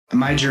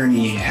My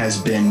journey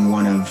has been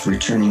one of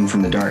returning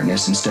from the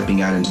darkness and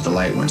stepping out into the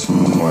light once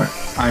more.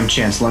 I'm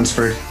Chance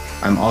Lunsford.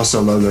 I'm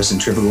also Logos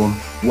Centrifugal.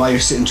 While you're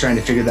sitting trying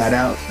to figure that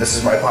out, this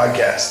is my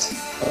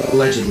podcast.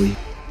 Allegedly.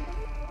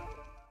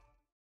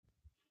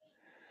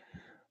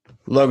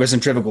 Logos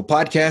Centrifugal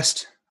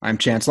podcast. I'm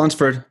Chance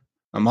Lunsford.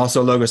 I'm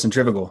also Logos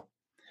Centrifugal.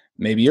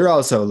 Maybe you're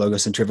also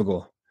Logos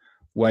Centrifugal.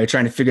 While you're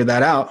trying to figure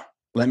that out,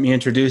 let me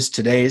introduce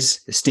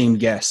today's esteemed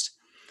guest.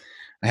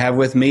 I have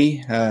with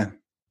me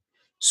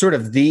sort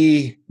of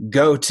the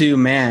go-to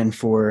man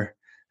for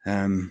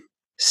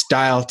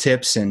style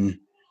tips and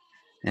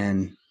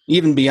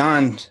even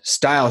beyond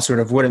style, sort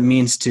of what it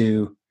means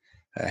to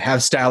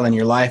have style in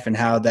your life and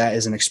how that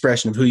is an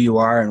expression of who you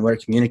are and what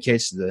it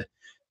communicates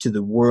to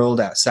the world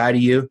outside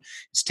of you.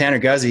 It's Tanner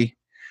Guzy,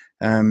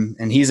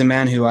 and he's a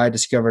man who I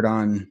discovered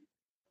on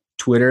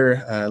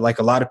Twitter, like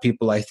a lot of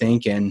people, I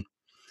think. And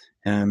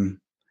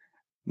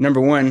number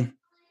one,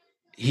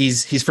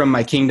 he's from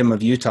my kingdom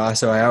of Utah,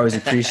 so I always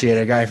appreciate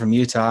a guy from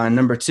Utah. And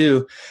number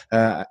two,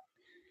 when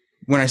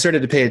I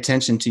started to pay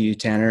attention to you,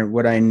 Tanner,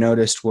 what I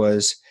noticed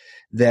was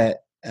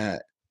that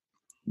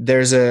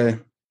there's a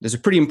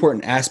pretty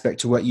important aspect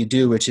to what you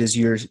do, which is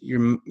you're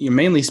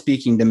mainly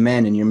speaking to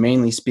men, and you're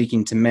mainly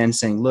speaking to men,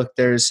 saying, "Look,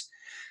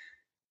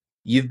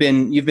 you've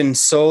been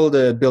sold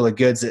a bill of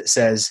goods that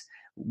says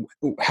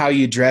how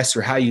you dress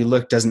or how you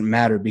look doesn't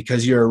matter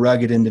because you're a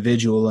rugged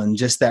individual, and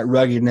just that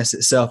ruggedness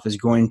itself is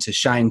going to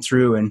shine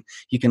through, and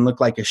you can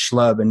look like a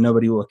schlub and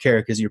nobody will care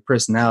because your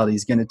personality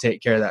is going to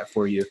take care of that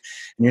for you."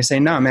 And you're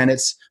saying, no, man,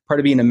 it's part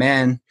of being a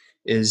man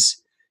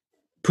is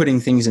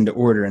putting things into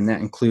order, and that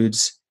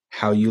includes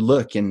how you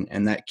look,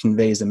 and that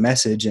conveys a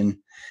message. And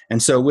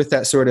so with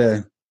that sort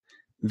of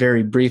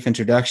very brief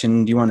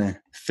introduction, do you want to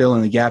fill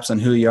in the gaps on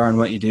who you are and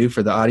what you do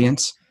for the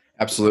audience?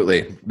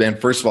 Absolutely. Ben,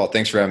 first of all,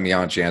 thanks for having me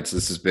on, Chance.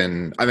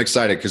 I'm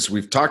excited because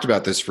we've talked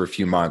about this for a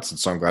few months, and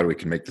so I'm glad we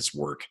can make this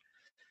work.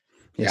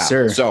 Yes,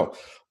 sir. So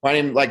my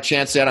name, like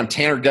Chance said, I'm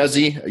Tanner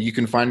Guzy. You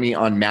can find me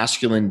on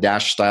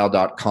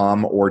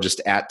masculine-style.com or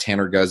just at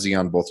Tanner Guzy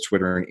on both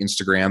Twitter and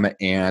Instagram.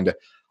 And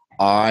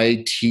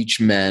I teach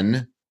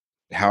men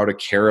how to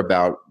care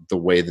about the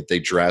way that they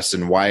dress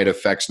and why it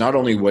affects not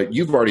only what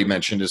you've already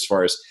mentioned as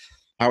far as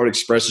how it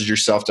expresses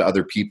yourself to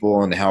other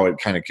people and how it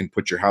kind of can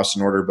put your house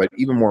in order, but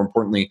even more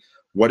importantly,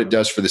 what it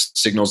does for the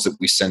signals that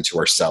we send to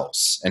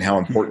ourselves and how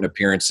important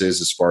appearance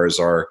is as far as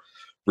our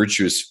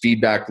virtuous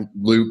feedback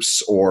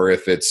loops, or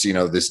if it's,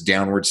 this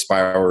downward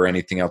spiral or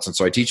anything else. And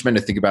so I teach men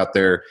to think about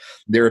their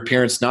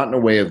appearance, not in a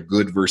way of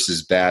good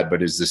versus bad,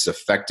 but is this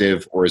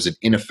effective or is it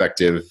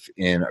ineffective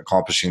in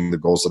accomplishing the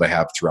goals that I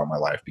have throughout my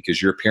life?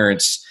 Because your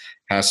appearance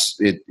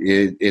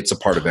it's a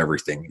part of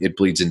everything. It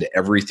bleeds into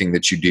everything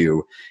that you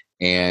do.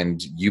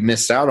 And you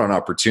miss out on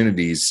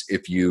opportunities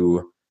if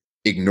you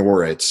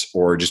ignore it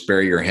or just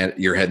bury your head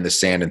in the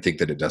sand and think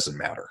that it doesn't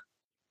matter.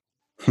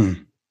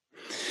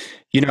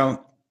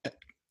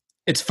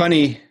 It's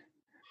funny.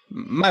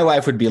 My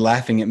wife would be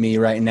laughing at me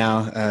right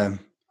now,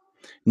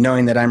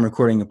 knowing that I'm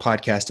recording a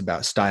podcast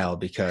about style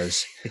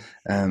because,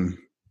 when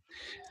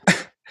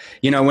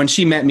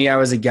she met me, I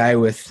was a guy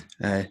with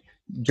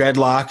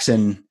dreadlocks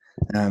and,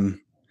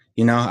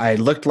 I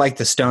looked like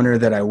the stoner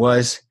that I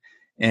was.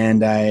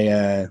 And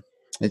I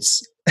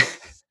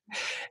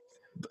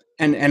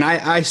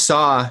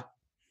saw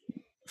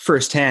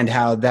firsthand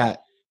how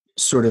that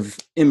sort of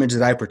image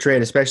that I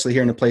portrayed, especially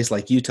here in a place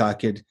like Utah,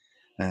 could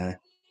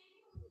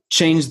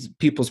change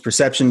people's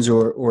perceptions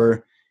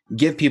or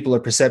give people a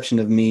perception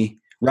of me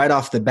right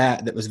off the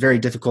bat that was very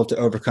difficult to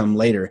overcome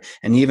later.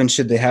 And even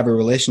should they have a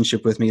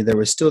relationship with me, there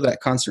was still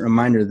that constant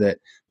reminder that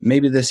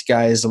maybe this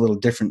guy is a little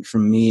different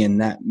from me,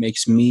 and that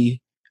makes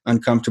me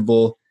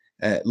uncomfortable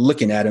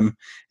looking at him,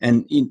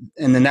 and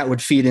then that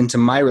would feed into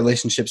my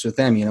relationships with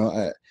them.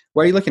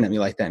 Why are you looking at me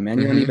like that, man?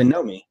 You don't even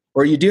know me,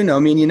 or you do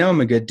know me and you know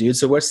I'm a good dude.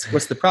 So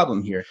what's the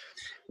problem here?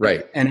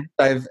 Right. And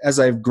as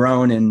I've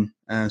grown and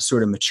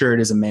sort of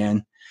matured as a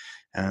man,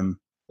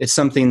 it's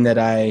something that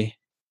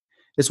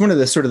it's one of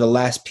the sort of the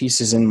last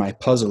pieces in my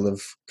puzzle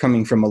of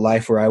coming from a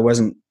life where I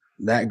wasn't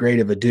that great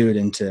of a dude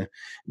into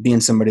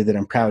being somebody that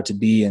I'm proud to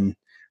be. And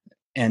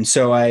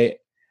so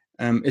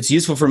it's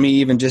useful for me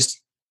even just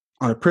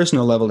on a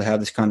personal level to have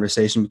this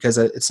conversation because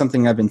it's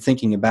something I've been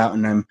thinking about,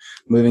 and I'm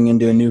moving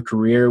into a new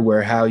career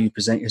where how you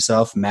present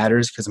yourself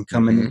matters because I'm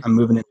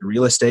moving into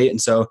real estate. And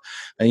so,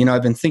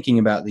 I've been thinking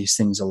about these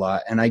things a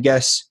lot. And I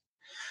guess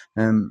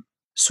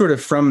sort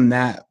of from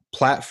that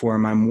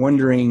platform, I'm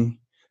wondering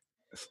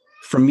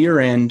from your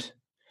end,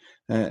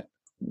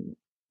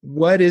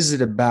 what is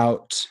it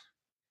about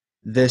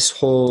this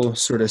whole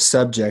sort of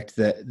subject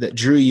that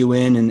drew you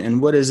in,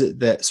 and what is it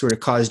that sort of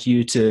caused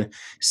you to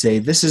say,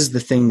 this is the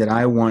thing that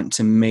I want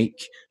to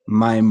make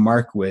my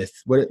mark with?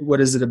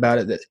 What is it about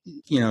it that,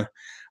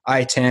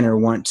 I, Tanner,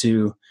 want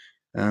to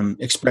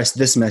express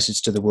this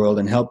message to the world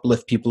and help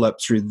lift people up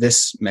through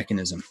this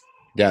mechanism?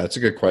 Yeah, that's a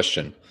good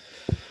question.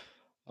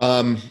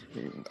 Um,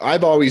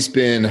 I've always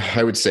been,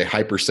 I would say,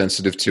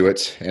 hypersensitive to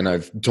it. And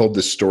I've told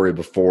this story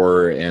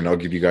before, and I'll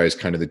give you guys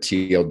kind of the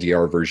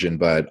TLDR version,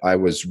 but I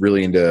was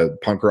really into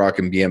punk rock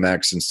and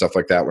BMX and stuff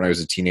like that when I was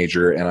a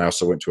teenager. And I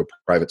also went to a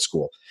private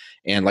school.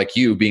 And like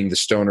you, being the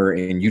stoner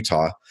in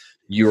Utah,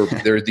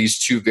 there are these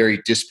two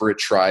very disparate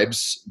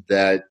tribes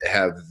that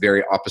have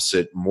very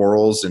opposite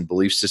morals and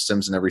belief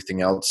systems and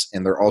everything else.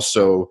 And they're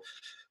also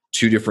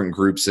two different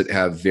groups that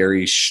have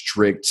very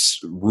strict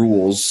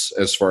rules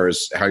as far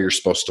as how you're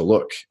supposed to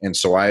look. And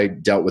so I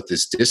dealt with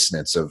this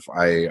dissonance of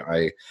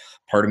I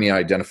part of me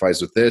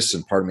identifies with this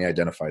and part of me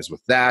identifies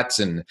with that.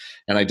 And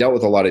I dealt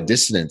with a lot of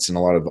dissonance and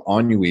a lot of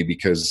ennui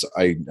because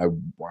I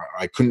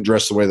couldn't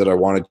dress the way that I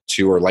wanted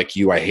to, or like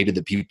you, I hated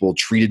that people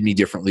treated me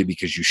differently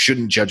because you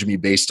shouldn't judge me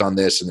based on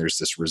this. And there's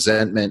this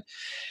resentment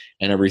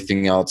and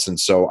everything else. And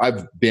so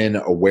I've been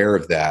aware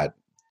of that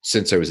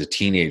since I was a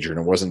teenager. And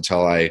it wasn't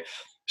until I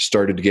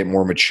started to get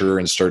more mature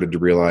and started to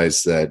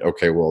realize that,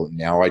 okay, well,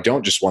 now I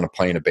don't just want to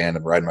play in a band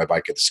and ride my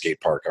bike at the skate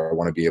park. I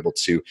want to be able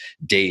to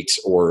date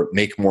or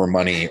make more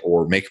money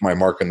or make my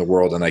mark in the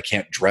world. And I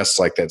can't dress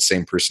like that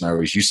same person I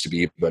always used to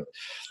be, but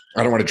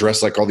I don't want to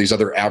dress like all these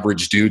other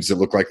average dudes that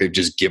look like they've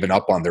just given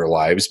up on their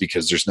lives,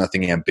 because there's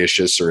nothing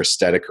ambitious or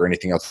aesthetic or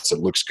anything else that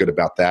looks good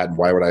about that. And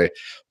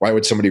why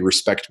would somebody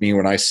respect me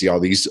when I see all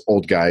these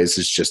old guys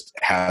as just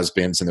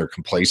has-beens and they're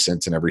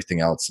complacent and everything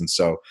else? And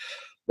so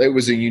it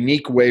was a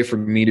unique way for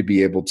me to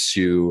be able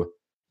to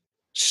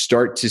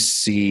start to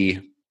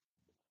see.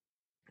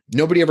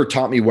 Nobody ever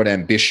taught me what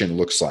ambition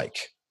looks like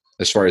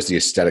as far as the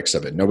aesthetics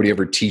of it. Nobody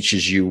ever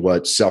teaches you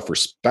what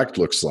self-respect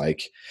looks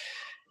like.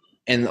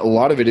 And a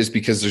lot of it is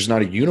because there's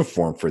not a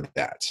uniform for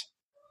that,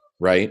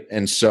 right?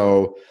 And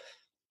so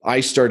I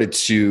started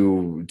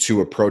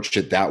to approach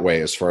it that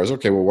way as far as,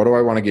 okay, well, what do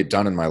I want to get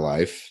done in my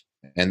life?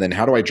 And then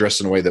how do I dress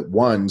in a way that,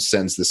 one,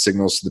 sends the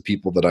signals to the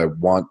people that I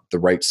want the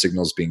right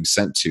signals being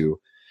sent to,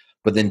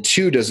 but then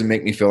two, doesn't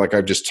make me feel like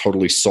I've just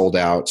totally sold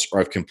out, or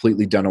I've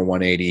completely done a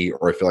 180,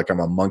 or I feel like I'm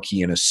a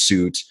monkey in a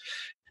suit.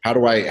 How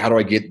do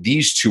I get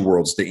these two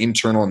worlds, the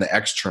internal and the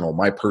external,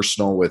 my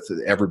personal with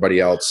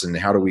everybody else, and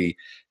how do we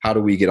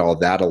get all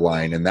that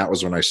aligned? And that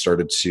was when I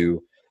started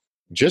to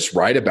just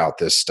write about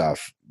this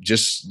stuff,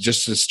 just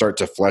to start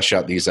to flesh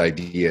out these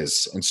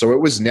ideas. And so it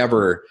was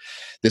never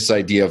this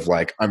idea of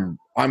like, I'm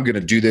going to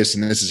do this,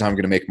 and this is how I'm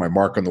going to make my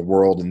mark on the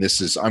world, and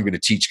I'm going to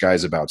teach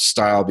guys about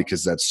style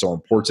because that's so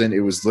important.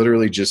 It was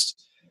literally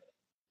just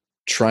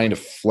trying to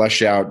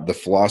flesh out the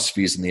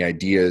philosophies and the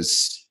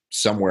ideas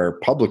somewhere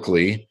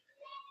publicly,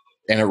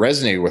 and it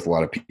resonated with a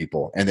lot of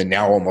people. And then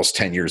now, almost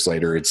 10 years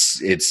later, it's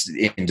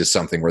into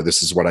something where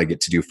this is what I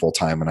get to do full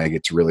time, and I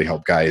get to really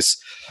help guys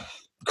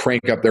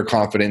crank up their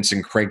confidence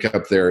and crank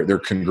up their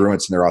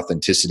congruence and their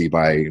authenticity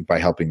by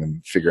helping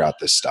them figure out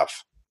this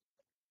stuff.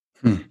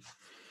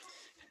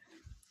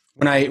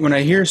 When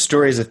I hear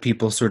stories of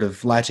people sort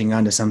of latching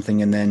onto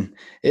something, and then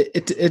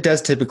it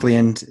does typically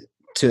end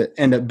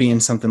up being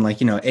something like,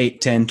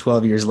 8, 10,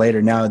 12 years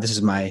later, now this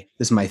is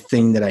my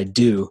thing that I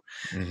do.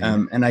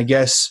 Mm-hmm. And I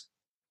guess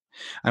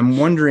I'm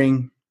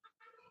wondering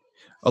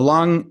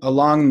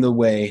along the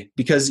way,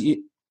 because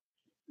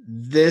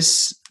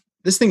this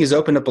thing has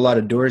opened up a lot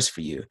of doors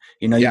for you.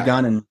 You've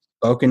gone and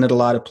spoken at a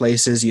lot of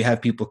places. You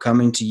have people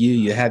coming to you.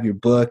 You have your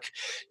book.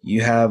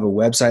 You have a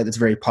website that's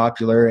very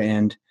popular,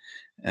 and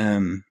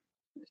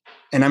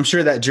I'm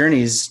sure that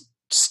journey is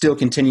still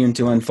continuing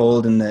to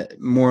unfold, and that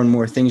more and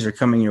more things are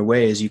coming your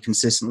way as you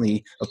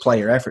consistently apply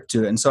your effort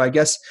to it. And so I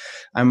guess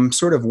I'm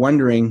sort of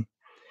wondering,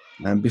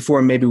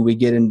 before maybe we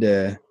get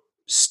into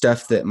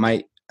stuff that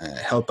might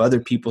help other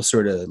people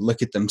sort of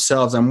look at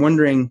themselves, I'm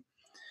wondering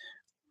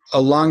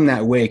along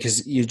that way,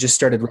 because you just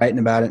started writing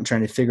about it and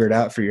trying to figure it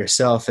out for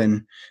yourself,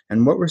 and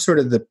what were sort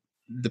of the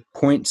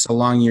points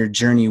along your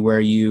journey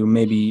where you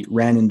maybe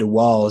ran into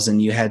walls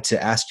and you had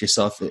to ask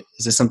yourself,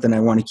 is this something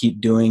I want to keep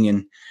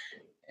doing?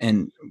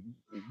 And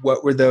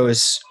what were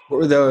those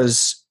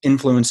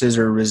influences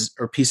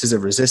or pieces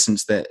of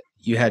resistance that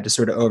you had to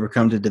sort of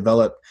overcome to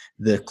develop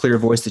the clear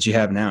voice that you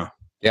have now?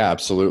 Yeah,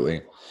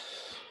 absolutely.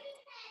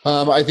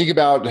 I think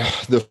about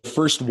the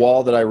first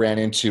wall that I ran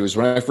into is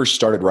when I first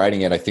started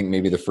writing it. I think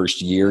maybe the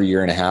first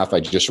year and a half,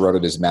 I just wrote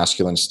it as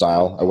Masculine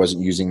Style. I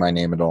wasn't using my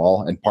name at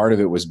all. And part of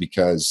it was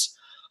because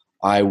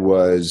I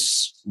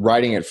was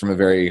writing it from a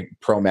very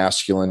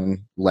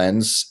pro-masculine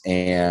lens,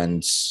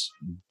 and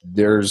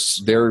there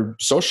are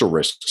social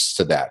risks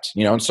to that,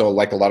 and so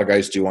like a lot of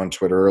guys do on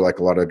Twitter, like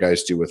a lot of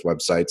guys do with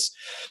websites,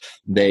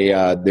 they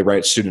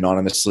write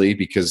pseudonymously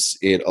because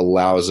it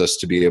allows us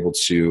to be able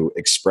to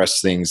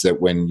express things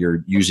that when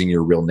you're using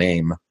your real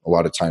name, a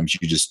lot of times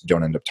you just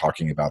don't end up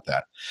talking about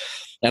that.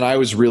 And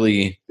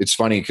it's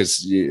funny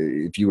because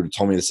if you would have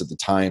told me this at the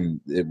time,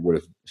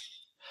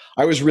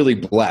 I was really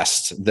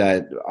blessed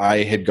that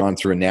I had gone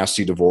through a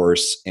nasty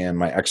divorce, and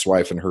my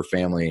ex-wife and her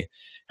family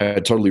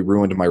had totally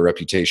ruined my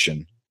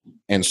reputation.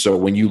 And so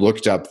when you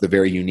looked up the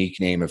very unique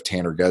name of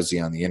Tanner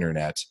Guzzi on the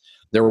internet,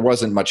 there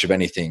wasn't much of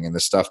anything. And the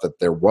stuff that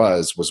there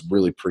was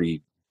really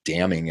pretty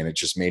damning. And it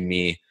just made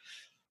me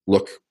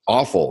look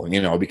awful,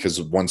 because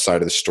of one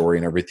side of the story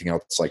and everything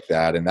else like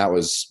that. And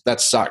that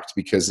sucked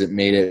because it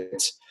made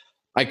it,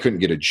 I couldn't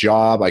get a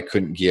job. I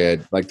couldn't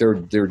get, like, there are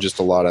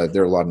a lot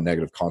of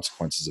negative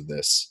consequences of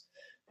this.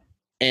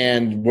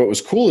 And what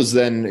was cool is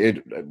then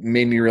it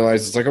made me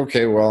realize it's like,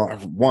 okay, well,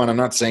 one, I'm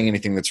not saying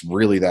anything that's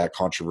really that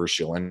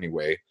controversial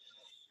anyway.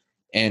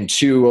 And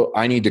two,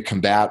 I need to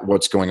combat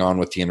what's going on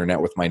with the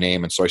internet with my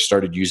name. And so I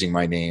started using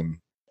my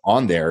name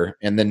on there.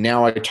 And then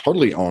now I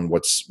totally own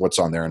what's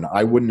on there. And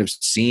I wouldn't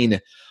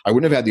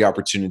have had the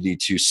opportunity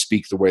to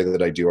speak the way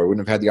that I do. I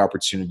wouldn't have had the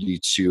opportunity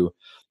to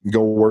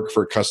go work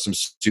for a custom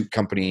suit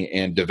company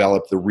and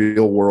develop the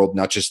real world,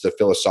 not just the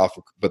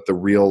philosophical, but the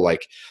real,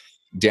 like,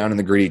 down in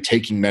the gritty,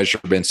 taking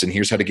measurements and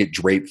here's how to get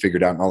drape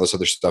figured out and all this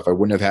other stuff. I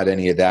wouldn't have had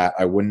any of that.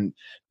 I wouldn't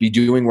be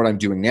doing what I'm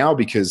doing now,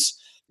 because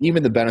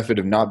even the benefit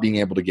of not being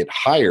able to get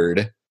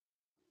hired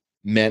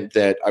meant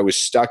that I was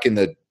stuck in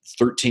the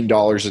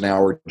 $13 an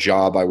hour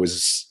job I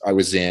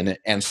was in.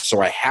 And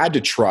so I had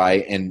to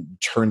try and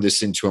turn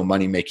this into a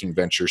money-making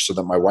venture so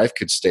that my wife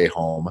could stay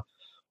home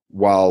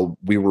while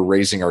we were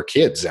raising our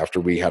kids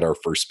after we had our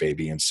first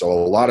baby. And so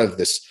a lot of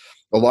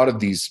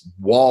these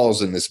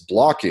walls and this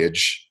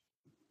blockage,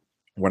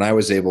 when I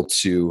was able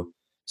to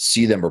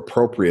see them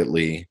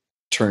appropriately,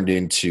 turned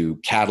into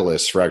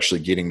catalysts for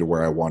actually getting to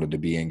where I wanted to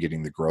be and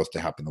getting the growth to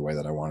happen the way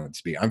that I wanted it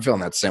to be. I'm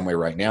feeling that same way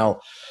right now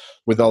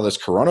with all this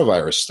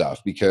coronavirus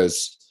stuff,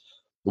 because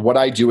what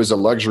I do is a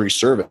luxury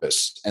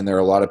service. And there are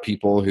a lot of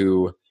people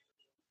who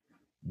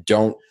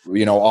don't, a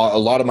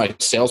lot of my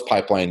sales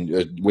pipeline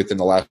within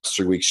the last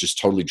 3 weeks just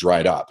totally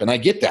dried up. And I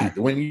get that.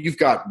 When you've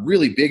got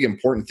really big,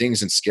 important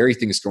things and scary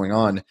things going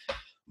on,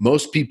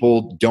 most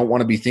people don't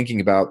want to be thinking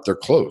about their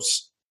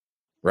clothes,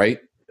 right?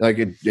 Like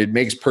it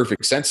makes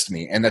perfect sense to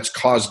me. And that's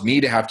caused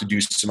me to have to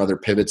do some other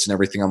pivots and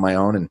everything on my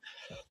own. And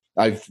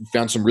I've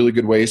found some really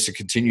good ways to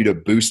continue to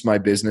boost my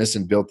business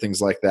and build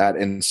things like that.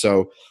 And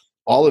so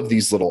all of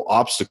these little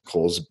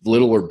obstacles,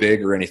 little or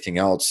big or anything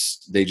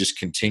else, they just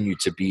continue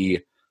to be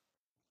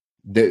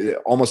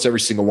almost every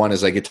single one.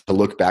 As I get to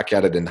look back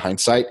at it in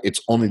hindsight, it's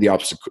only the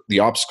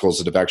obstacles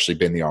that have actually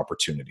been the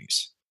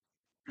opportunities.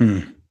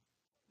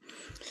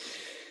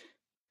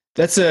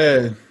 That's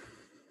a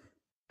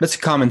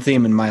common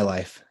theme in my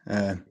life.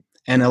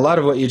 And a lot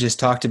of what you just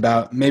talked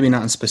about, maybe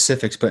not in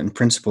specifics, but in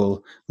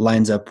principle,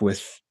 lines up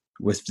with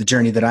the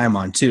journey that I'm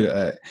on too.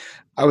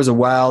 I was a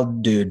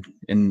wild dude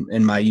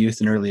in my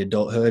youth and early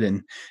adulthood.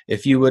 And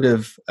if you would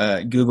have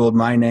Googled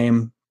my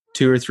name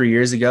 2 or 3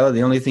 years ago,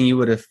 the only thing you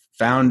would have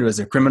found was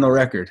a criminal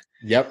record.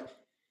 Yep.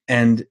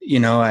 And,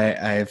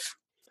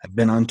 I've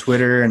been on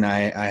Twitter, and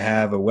I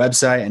have a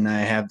website, and I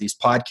have these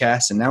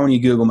podcasts. And now when you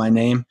Google my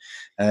name,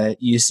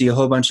 you see a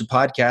whole bunch of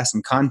podcasts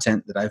and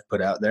content that I've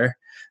put out there.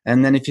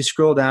 And then if you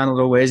scroll down a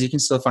little ways, you can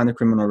still find the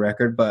criminal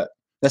record, but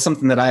that's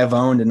something that I've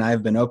owned and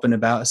I've been open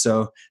about.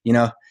 So,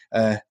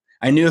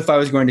 I knew if I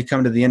was going to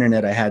come to the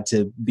internet, I had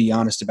to be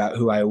honest about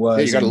who I was.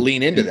 Yeah, you got to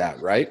lean into that,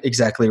 right?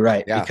 Exactly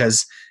right. Yeah.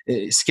 Because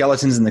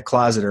skeletons in the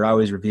closet are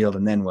always revealed.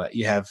 And then what?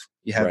 You have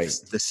right.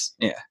 this.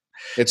 Yeah.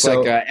 It's like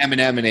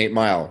Eminem in 8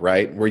 Mile,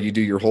 right? Where you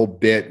do your whole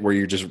bit where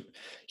you're just,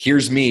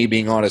 here's me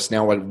being honest.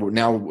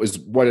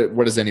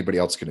 What is anybody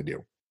else going to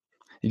do?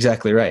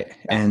 Exactly right. Yeah.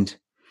 And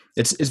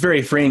it's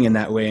very freeing in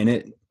that way. And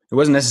it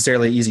wasn't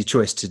necessarily an easy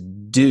choice to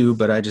do,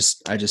 but I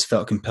just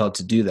felt compelled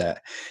to do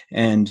that.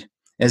 And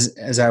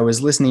as I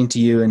was listening to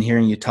you and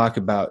hearing you talk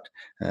about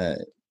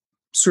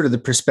sort of the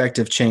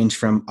perspective change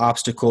from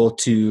obstacle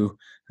to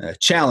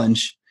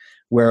challenge,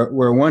 where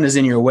one is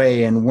in your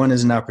way and one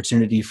is an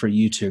opportunity for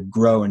you to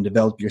grow and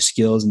develop your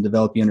skills and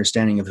develop your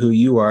understanding of who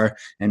you are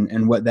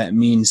and what that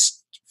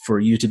means for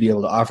you to be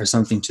able to offer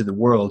something to the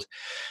world.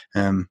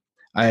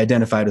 I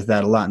identified with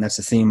that a lot, and that's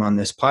the theme on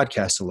this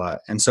podcast a lot.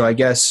 And so I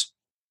guess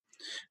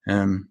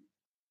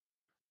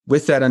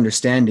with that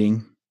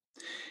understanding,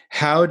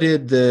 how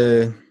did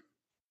the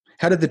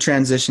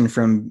transition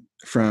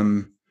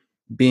from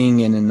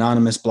being an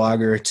anonymous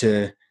blogger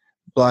to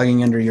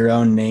blogging under your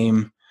own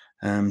name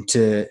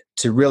to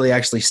really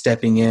actually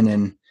stepping in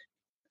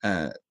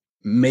and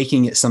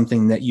making it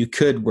something that you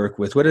could work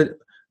with?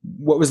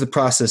 What was the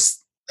process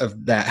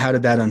of that? How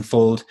did that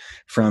unfold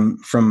from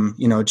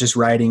just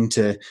writing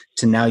to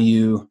now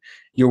you're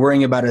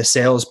worrying about a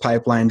sales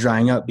pipeline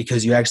drying up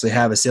because you actually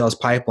have a sales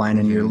pipeline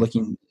and you're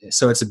looking,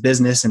 so it's a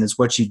business and it's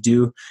what you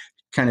do.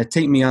 Kind of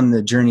take me on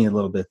the journey a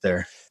little bit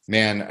there.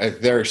 Man,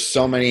 there's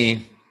so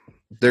many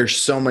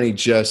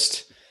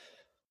just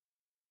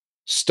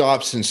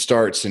stops and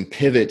starts and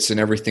pivots and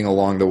everything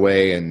along the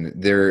way. And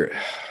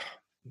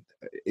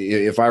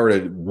if I were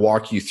to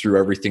walk you through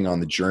everything on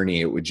the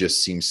journey, it would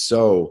just seem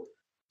so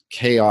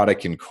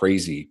chaotic and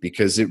crazy,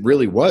 because it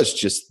really was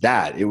just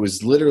that. It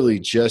was literally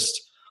just,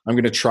 I'm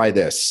going to try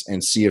this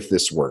and see if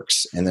this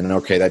works. And then,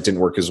 okay, that didn't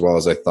work as well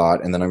as I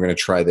thought. And then I'm going to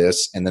try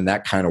this. And then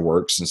that kind of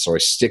works. And so I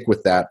stick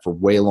with that for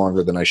way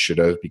longer than I should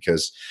have,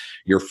 because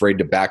you're afraid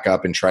to back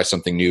up and try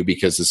something new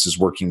because this is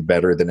working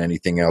better than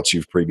anything else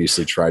you've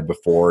previously tried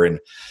before. And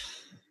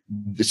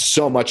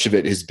so much of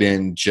it has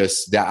been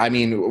just that. I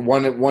mean,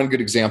 one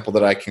good example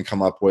that I can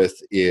come up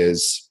with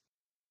is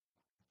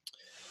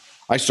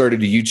I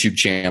started a YouTube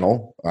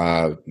channel,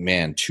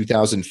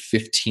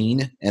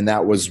 2015. And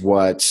that was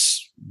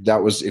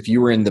if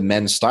you were in the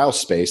men's style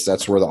space,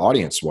 that's where the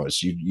audience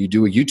was. You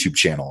do a YouTube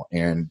channel,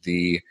 and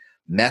the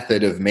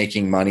method of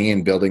making money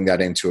and building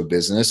that into a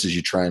business is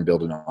you try and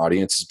build an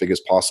audience as big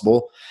as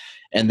possible.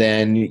 And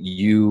then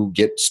you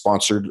get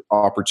sponsored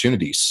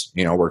opportunities,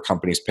 where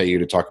companies pay you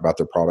to talk about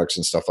their products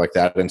and stuff like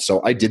that. And so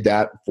I did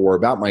that for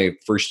about my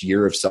first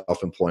year of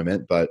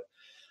self-employment, but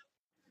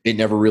it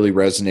never really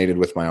resonated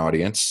with my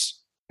audience.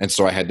 And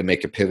so I had to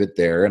make a pivot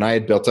there. And I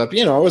had built up,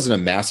 it wasn't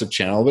a massive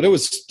channel, but it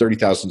was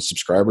 30,000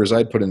 subscribers. I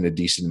had put in a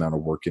decent amount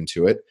of work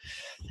into it.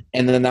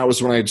 And then that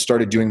was when I had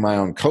started doing my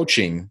own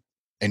coaching,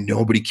 and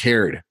nobody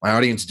cared. My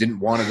audience didn't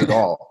want it at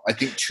all. I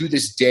think to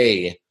this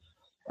day,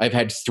 I've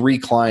had 3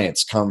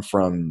 clients come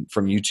from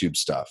YouTube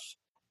stuff.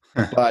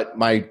 But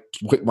my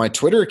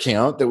Twitter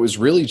account, that was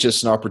really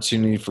just an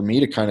opportunity for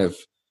me to kind of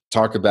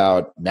talk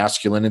about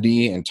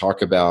masculinity and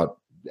talk about,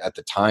 at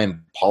the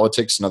time,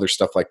 politics and other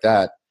stuff like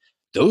that.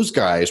 Those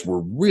guys were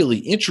really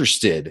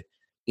interested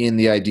in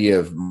the idea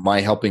of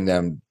my helping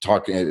them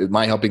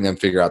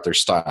figure out their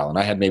style. And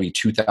I had maybe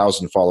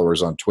 2,000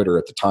 followers on Twitter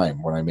at the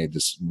time when I made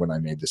this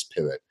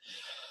pivot.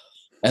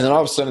 And then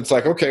all of a sudden it's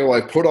like, okay, well,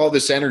 I put all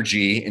this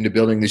energy into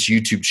building this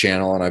YouTube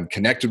channel, and I'm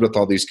connected with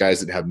all these guys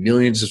that have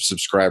millions of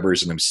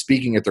subscribers, and I'm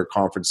speaking at their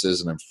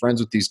conferences, and I'm friends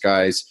with these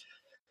guys,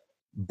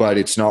 but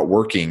it's not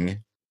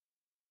working.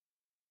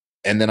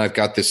 And then I've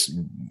got this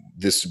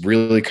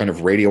really kind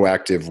of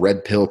radioactive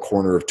red pill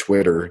corner of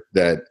Twitter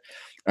that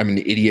I'm an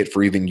idiot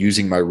for even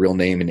using my real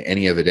name in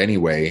any of it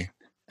anyway.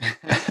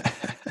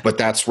 But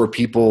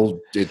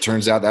it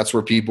turns out that's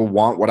where people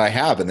want what I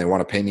have, and they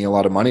want to pay me a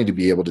lot of money to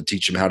be able to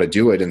teach them how to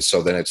do it. And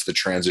so then it's the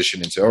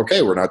transition into,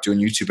 okay, we're not doing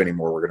YouTube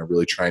anymore. We're going to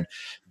really try and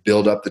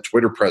build up the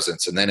Twitter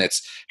presence. And then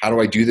it's, how do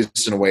I do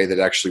this in a way that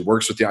actually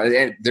works with you?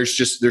 And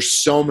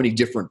there's so many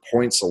different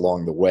points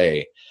along the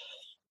way.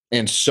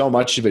 And so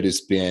much of it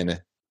has been,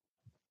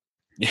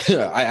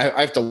 I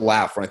have to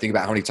laugh when I think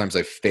about how many times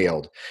I've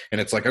failed. And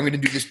it's like, I'm going to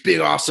do this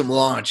big, awesome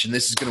launch, and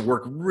this is going to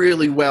work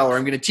really well. Or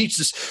I'm going to teach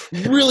this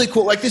really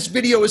cool, like this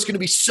video is going to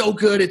be so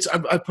good.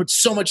 I put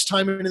so much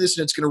time into this,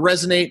 and it's going to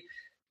resonate.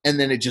 And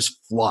then it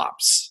just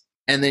flops.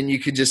 And then you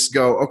could just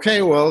go,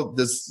 okay, well,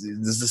 does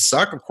this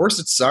suck? Of course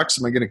it sucks.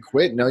 Am I going to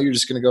quit? No, you're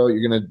just going to go,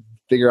 you're going to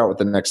figure out what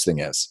the next thing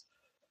is.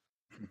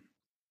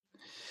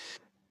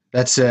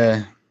 That's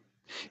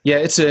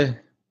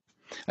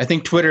I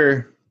think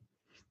Twitter,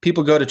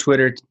 people go to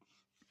Twitter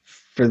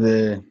for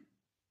the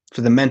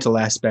mental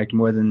aspect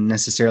more than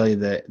necessarily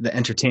the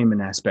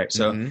entertainment aspect.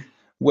 So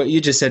what you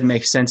just said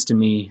makes sense to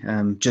me.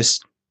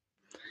 Just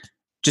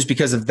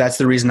because that's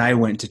the reason I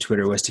went to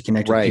Twitter, was to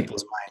connect with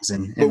people's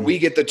minds. But we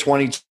get the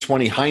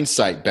 2020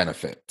 hindsight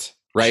benefit,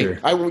 right?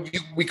 Sure.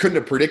 We couldn't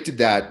have predicted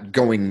that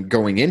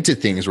going into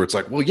things where it's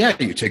like, well, yeah,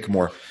 you take a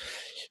more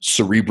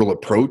cerebral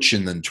approach,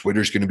 and then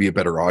Twitter's going to be a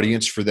better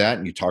audience for that.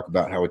 And you talk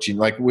about how it's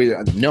like,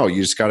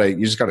 you just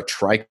gotta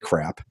try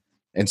crap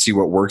and see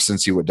what works and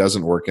see what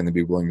doesn't work, and then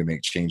be willing to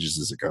make changes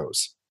as it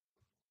goes.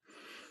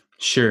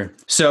 Sure.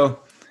 So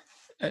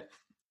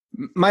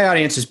my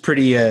audience is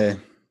pretty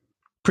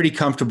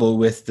comfortable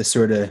with the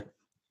sort of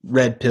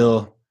red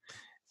pill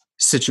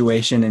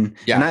situation, and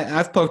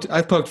I've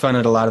poked fun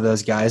at a lot of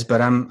those guys, but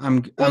I'm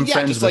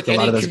friends with a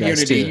lot of those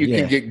guys too. You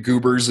can get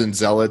goobers and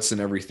zealots and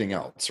everything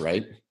else,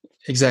 right?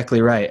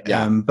 Exactly right.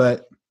 Yeah.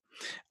 But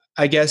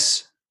I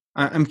guess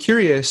I'm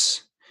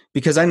curious,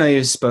 because I know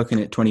you've spoken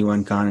at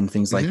 21Con and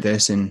things like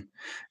this, and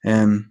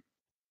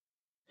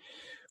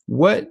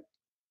what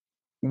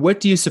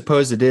do you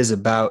suppose it is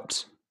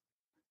about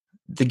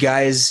the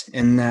guys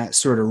in that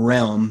sort of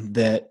realm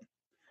that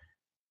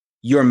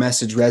your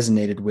message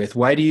resonated with?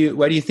 Why do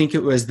you think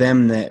it was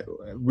them that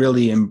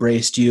really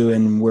embraced you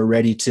and were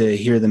ready to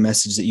hear the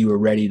message that you were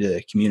ready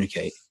to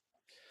communicate?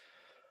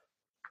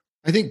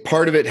 I think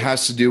part of it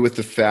has to do with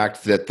the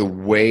fact that the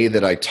way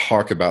that I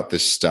talk about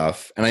this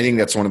stuff, and I think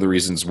that's one of the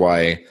reasons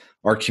why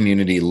our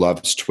community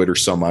loves Twitter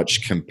so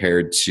much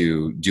compared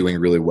to doing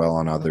really well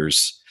on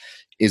others,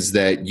 is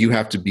that you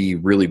have to be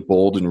really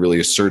bold and really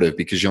assertive,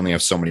 because you only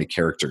have so many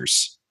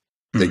characters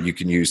that you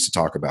can use to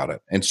talk about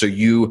it. And so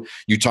you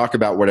talk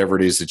about whatever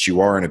it is that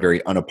you are in a very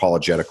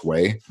unapologetic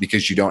way,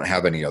 because you don't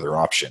have any other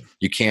option.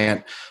 You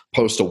can't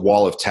post a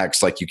wall of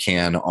text like you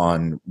can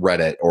on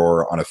Reddit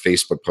or on a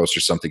Facebook post or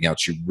something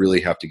else. You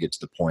really have to get to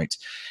the point.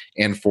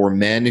 And for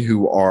men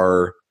who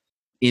are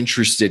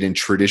interested in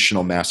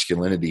traditional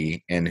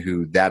masculinity and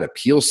who that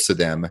appeals to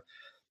them,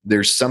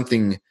 there's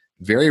something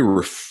very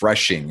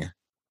refreshing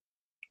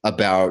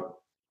about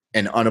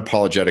an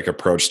unapologetic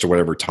approach to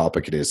whatever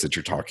topic it is that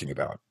you're talking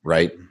about,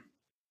 right?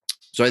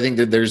 So I think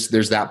that there's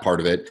that part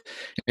of it.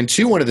 And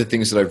two, one of the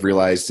things that I've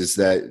realized is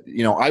that,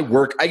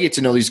 I get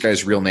to know these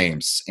guys' real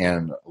names,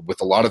 and with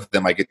a lot of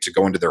them, I get to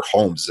go into their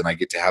homes and I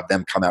get to have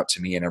them come out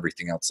to me and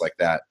everything else like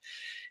that.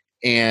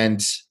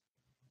 And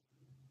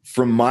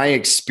from my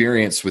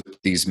experience with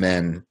these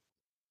men,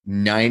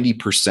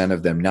 90%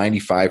 of them,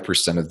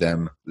 95% of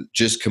them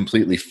just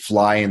completely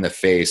fly in the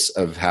face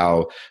of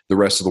how the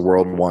rest of the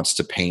world wants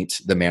to paint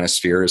the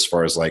manosphere, as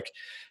far as like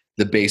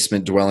the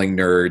basement dwelling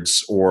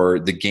nerds or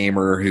the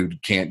gamer who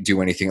can't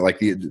do anything. Like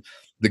the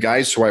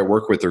guys who I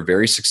work with are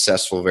very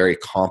successful, very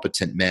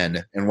competent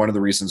men. And one of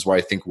the reasons why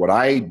I think what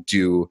I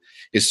do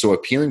is so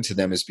appealing to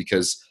them is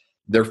because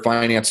their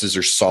finances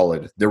are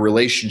solid. Their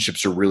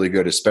relationships are really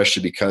good,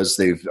 especially because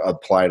they've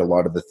applied a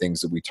lot of the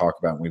things that we talk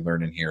about and we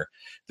learn in here.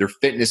 Their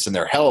fitness and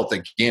their health,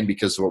 again,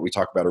 because of what we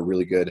talk about, are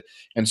really good.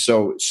 And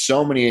so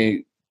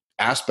many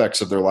aspects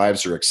of their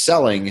lives are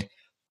excelling.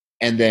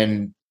 And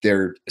then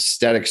their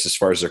aesthetics, as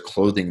far as their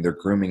clothing, their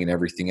grooming, and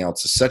everything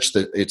else, is such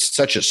that it's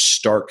such a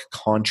stark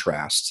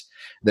contrast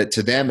that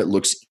to them it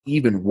looks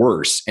even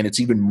worse, and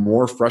it's even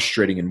more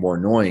frustrating and more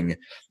annoying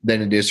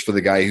than it is for the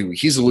guy who,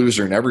 he's a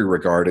loser in every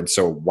regard, and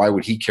so why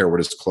would he care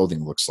what his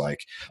clothing looks like?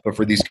 But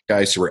for these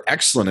guys who are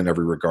excellent in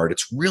every regard,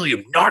 it's really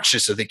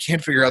obnoxious that they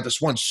can't figure out this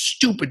one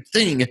stupid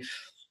thing,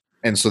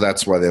 and so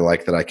that's why they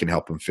like that I can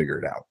help them figure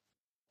it out.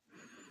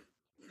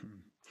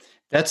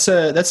 That's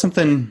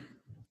something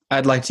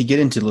I'd like to get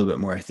into a little bit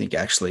more, I think,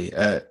 actually.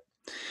 I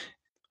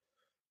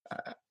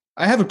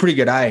have a pretty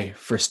good eye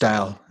for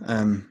style.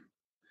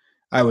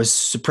 I was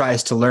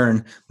surprised to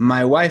learn.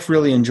 My wife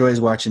really enjoys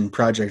watching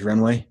Project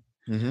Runway.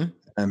 Mm-hmm.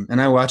 And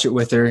I watch it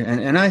with her,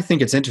 and I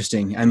think it's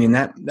interesting. I mean,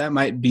 that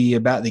might be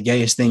about the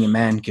gayest thing a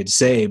man could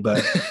say,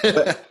 but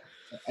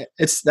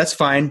that's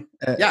fine.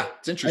 Yeah,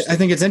 it's interesting. I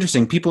think it's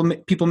interesting. People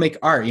make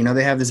art. You know,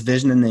 they have this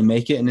vision and they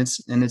make it, and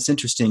it's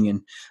interesting.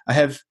 And I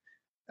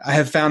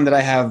have found that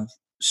I have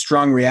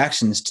strong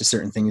reactions to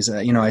certain things.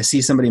 You know, I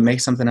see somebody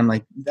make something, I'm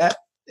like, that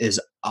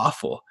is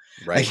awful.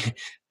 Right.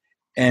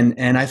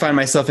 And I find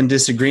myself in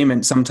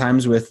disagreement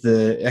sometimes with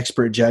the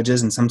expert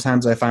judges, and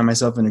sometimes I find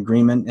myself in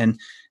agreement.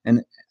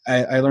 And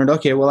I learned,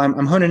 okay, well,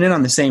 I'm honing in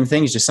on the same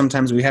things. Just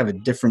sometimes we have a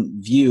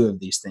different view of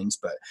these things.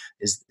 But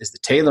is the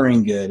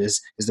tailoring good? Is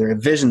there a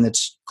vision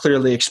that's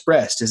clearly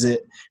expressed? Is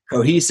it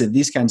cohesive?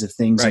 These kinds of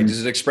things. Right.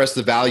 Does it express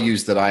the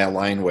values that I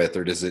align with,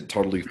 or does it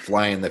totally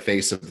fly in the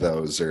face of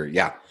those? Or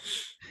yeah.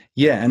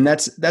 And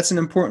that's an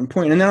important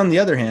point. And then on the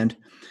other hand,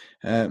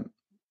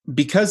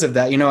 because of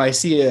that, you know, I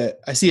see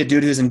a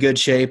dude who's in good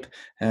shape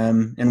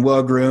and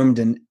well groomed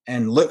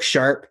and looks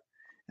sharp,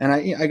 and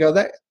I go,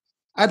 that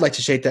I'd like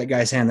to shake that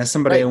guy's hand. That's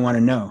somebody right. I want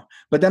to know.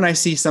 But then I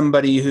see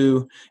somebody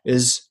who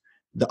is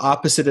the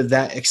opposite of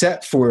that,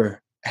 except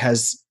for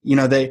has, you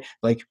know, they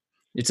like,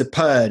 it's a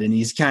pud and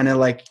he's kind of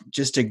like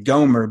just a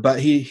gomer, but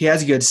he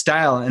has good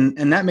style,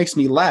 and that makes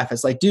me laugh.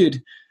 It's like,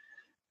 dude,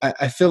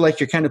 I feel like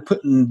you're kind of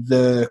putting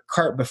the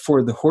cart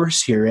before the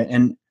horse here,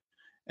 and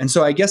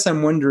so I guess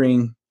I'm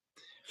wondering,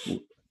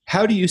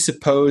 how do you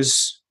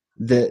suppose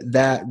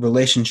that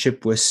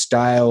relationship with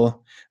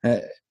style?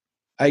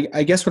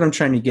 I guess what I'm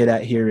trying to get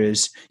at here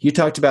is, you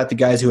talked about the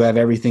guys who have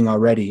everything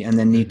already and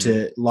then need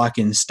to lock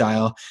in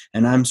style.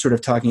 And I'm sort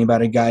of talking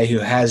about a guy who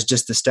has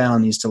just the style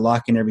and needs to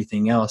lock in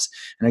everything else.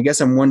 And I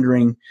guess I'm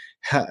wondering,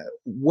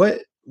 what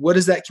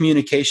is that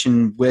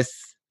communication with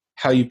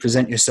how you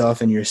present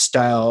yourself and your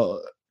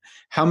style?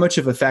 How much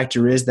of a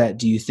factor is that,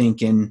 do you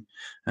think, in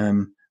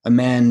a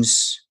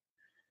man's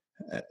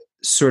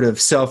sort of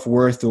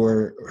self-worth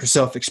or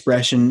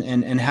self-expression,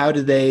 and how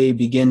do they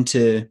begin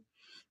to,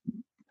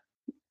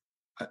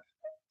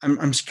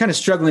 I'm kind of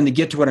struggling to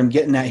get to what I'm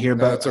getting at here,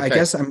 but okay. I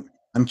guess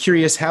I'm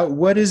curious,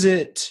 what is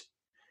it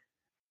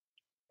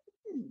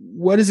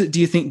do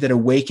you think that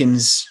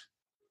awakens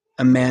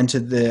a man to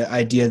the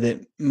idea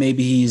that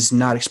maybe he's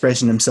not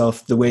expressing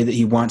himself the way that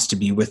he wants to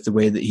be with the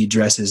way that he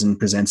dresses and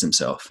presents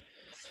himself?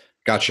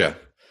 Gotcha.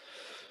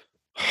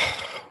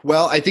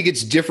 Well, I think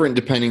it's different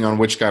depending on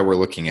which guy we're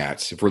looking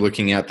at. If we're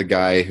looking at the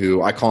guy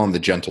who, I call him the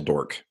gentle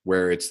dork,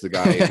 where it's the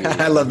guy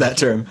who, I love that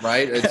term.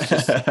 Right? It's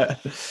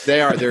just,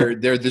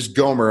 they're this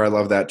gomer. I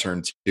love that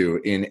term too,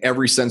 in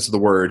every sense of the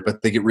word,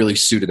 but they get really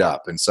suited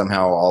up, and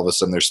somehow all of a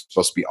sudden they're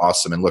supposed to be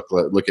awesome, and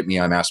look at me,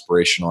 I'm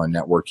aspirational and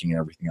networking and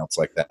everything else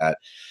like that.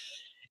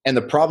 And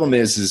the problem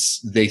is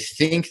they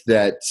think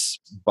that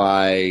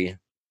by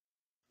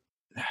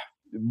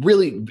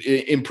really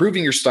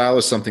improving your style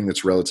is something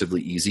that's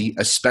relatively easy,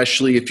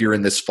 especially if you're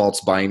in this false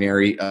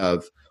binary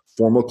of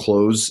formal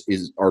clothes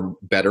are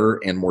better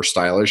and more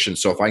stylish. And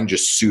so if I can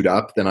just suit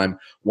up, then I'm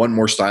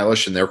more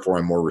stylish, and therefore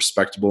I'm more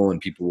respectable, and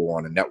people will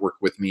want to network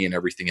with me and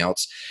everything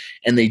else.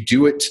 And they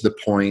do it to the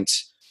point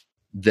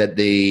that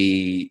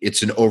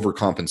it's an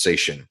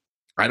overcompensation.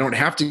 I don't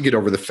have to get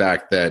over the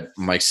fact that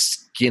my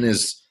skin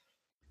is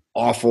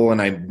awful and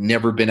I've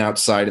never been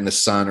outside in the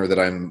sun, or that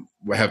I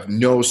have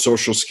no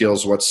social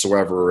skills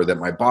whatsoever, or that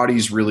my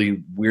body's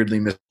really weirdly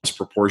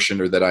misproportioned,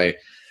 or that I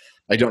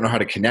don't know how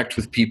to connect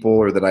with people,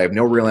 or that I have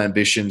no real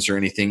ambitions or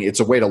anything. It's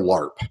a way to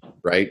LARP,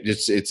 right?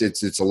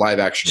 It's a live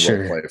action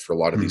role play for a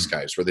lot of these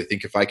guys, where they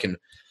think if I can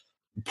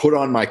put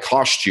on my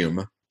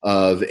costume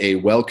of a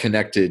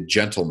well-connected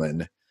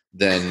gentleman,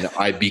 then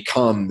I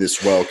become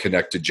this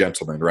well-connected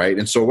gentleman, right?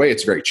 And so in a way,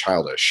 it's very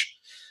childish.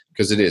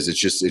 Because it is. It's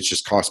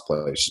just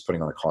cosplay. It's just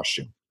putting on a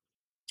costume.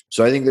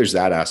 So I think there's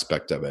that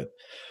aspect of it.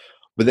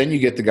 But then you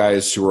get the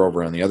guys who are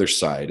over on the other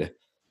side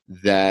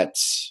that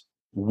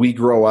we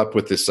grow up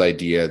with this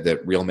idea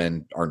that real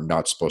men are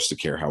not supposed to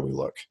care how we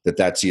look, that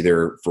that's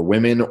either for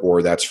women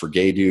or that's for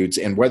gay dudes.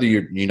 And whether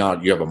you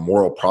have a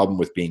moral problem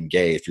with being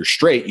gay, if you're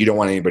straight, you don't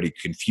want anybody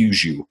to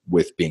confuse you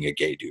with being a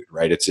gay dude,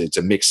 right? It's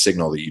a mixed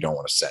signal that you don't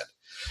want to send.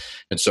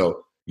 And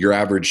so your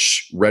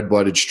average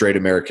red-blooded straight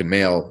American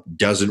male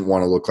doesn't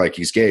want to look like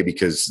he's gay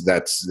because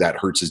that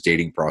hurts his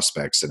dating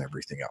prospects and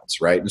everything else,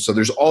 right? And so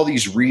there's all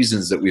these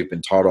reasons that we've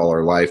been taught all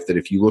our life that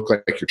if you look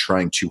like you're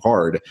trying too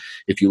hard,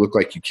 if you look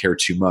like you care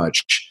too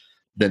much,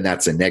 then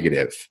that's a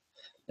negative.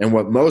 And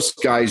what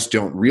most guys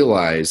don't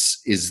realize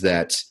is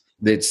that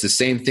it's the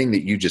same thing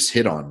that you just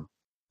hit on.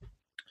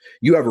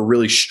 You have a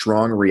really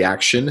strong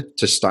reaction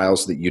to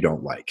styles that you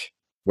don't like,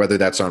 whether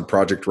that's on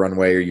Project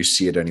Runway or you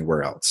see it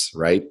anywhere else,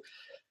 right?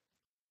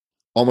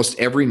 Almost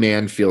every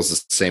man feels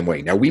the same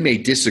way. Now, we may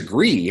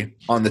disagree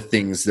on the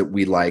things that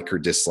we like or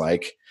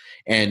dislike,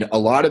 and a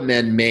lot of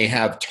men may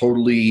have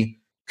completely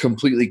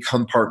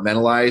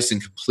compartmentalized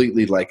and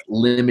completely like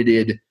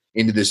limited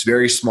into this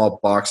very small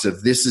box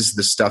of this is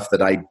the stuff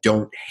that I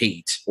don't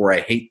hate or I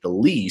hate the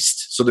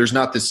least. So there's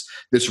not this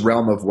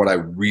realm of what I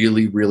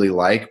really, really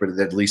like, but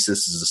at least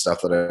this is the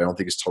stuff that I don't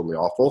think is totally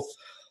awful.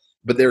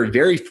 But there are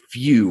very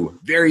few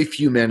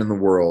men in the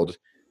world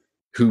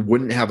who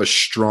wouldn't have a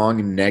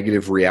strong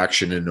negative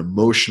reaction and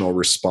emotional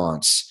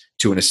response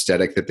to an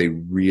aesthetic that they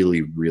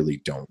really,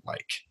 really don't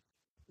like,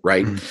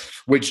 right?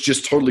 Mm-hmm. Which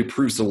just totally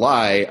proves the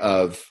lie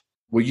of,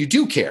 well, you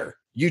do care.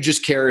 You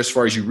just care as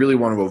far as you really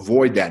want to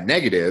avoid that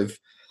negative,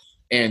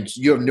 and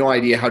you have no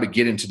idea how to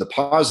get into the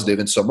positive.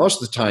 And so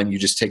most of the time you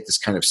just take this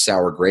kind of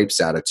sour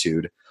grapes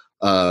attitude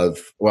of,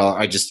 well,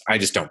 I just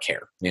don't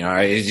care. You know,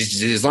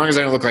 as long as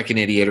I don't look like an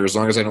idiot, or as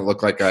long as I don't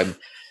look like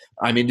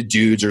I'm into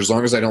dudes, or as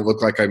long as I don't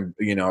look like I'm,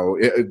 you know,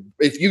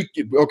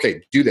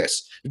 do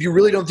this. If you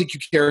really don't think you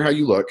care how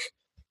you look,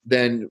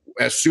 then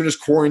as soon as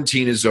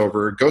quarantine is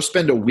over, go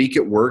spend a week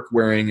at work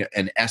wearing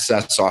an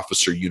SS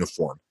officer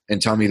uniform and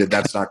tell me that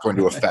that's not going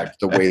to affect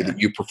the way that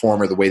you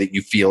perform or the way that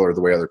you feel or the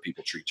way other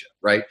people treat you,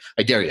 right?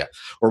 I dare you.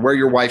 Or wear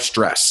your wife's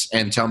dress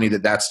and tell me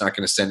that that's not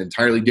going to send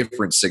entirely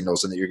different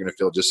signals and that you're going to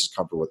feel just as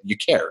comfortable with it. You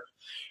care,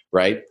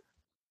 right?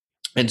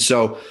 And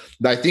so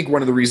I think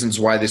one of the reasons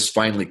why this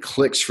finally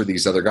clicks for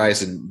these other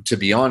guys, and to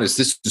be honest,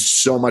 this is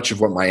so much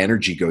of what my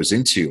energy goes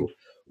into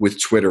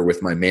with Twitter,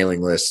 with my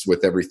mailing list,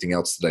 with everything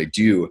else that I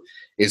do,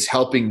 is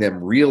helping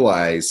them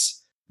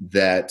realize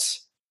that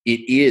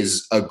it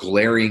is a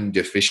glaring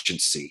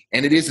deficiency.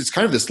 And it's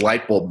kind of this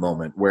light bulb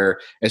moment where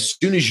as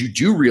soon as you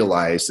do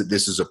realize that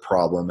this is a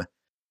problem,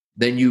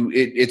 then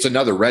it's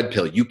another red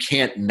pill. You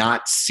can't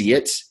not see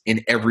it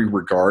in every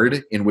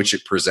regard in which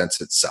it presents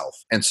itself.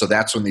 And so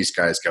that's when these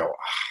guys go,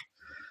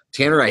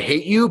 Tanner, I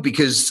hate you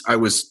because I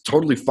was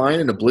totally fine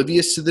and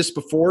oblivious to this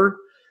before,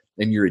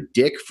 and you're a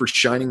dick for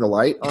shining the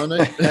light on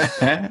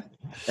it.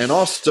 And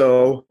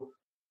also,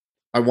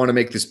 I want to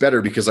make this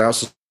better because I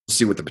also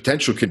see what the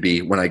potential could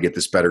be when I get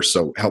this better.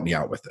 So help me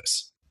out with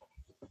this.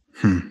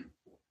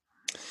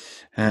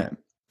 I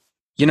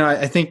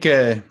think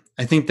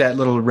that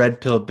little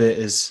red pill bit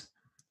is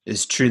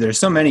true. There's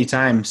so many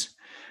times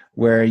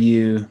where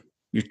you're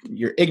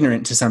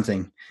ignorant to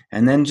something,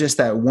 and then just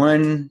that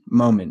one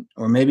moment,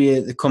 or maybe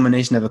the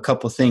culmination of a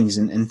couple things,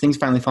 and things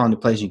finally fall into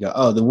place. You go,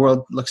 oh, the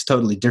world looks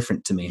totally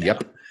different to me now.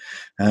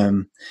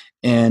 Yep.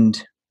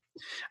 And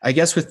I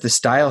guess with the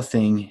style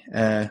thing,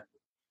 as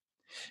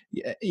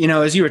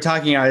you were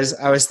talking, I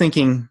was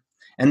thinking,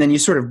 and then you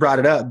sort of brought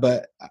it up,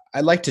 but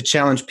I like to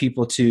challenge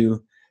people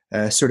to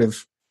sort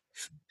of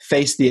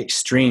face the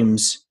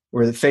extremes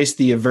or face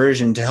the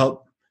aversion to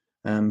help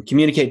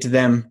communicate to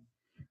them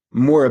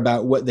more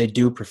about what they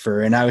do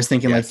prefer. And I was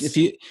thinking, yes,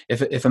 like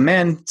if a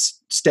man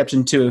stepped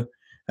into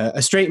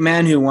a straight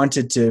man who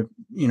wanted to,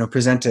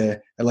 present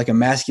a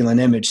masculine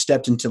image,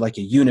 stepped into like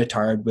a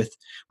unitard with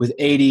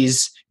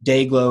 80s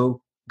day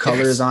glow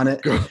colors on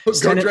it. Go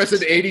dress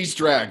in 80s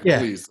drag,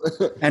 please.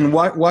 And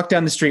walk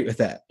down the street with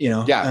that,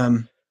 Yeah.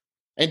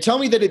 And tell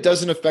me that it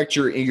doesn't affect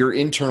your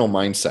internal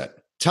mindset.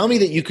 Tell me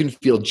that you can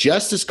feel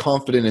just as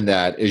confident in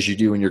that as you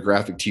do in your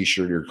graphic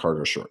t-shirt or your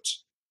cargo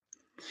shorts.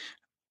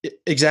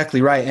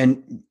 Exactly right.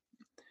 And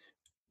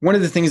one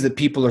of the things that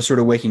people are sort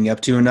of waking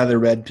up to, another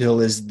red pill,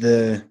 is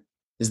the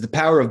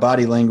power of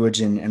body language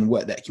and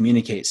what that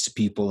communicates to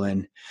people.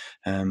 And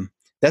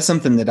that's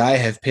something that I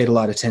have paid a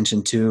lot of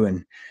attention to.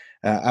 And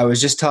I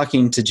was just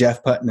talking to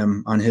Jeff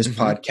Putnam on his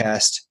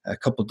podcast a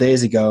couple of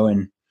days ago.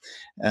 And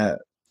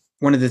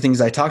one of the things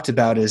I talked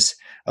about is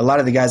a lot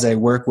of the guys I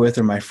work with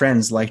or my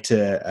friends like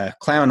to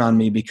clown on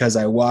me because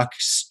I walk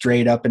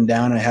straight up and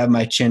down. I have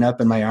my chin up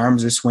and my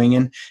arms are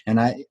swinging.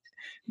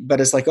 But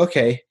it's like,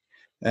 okay,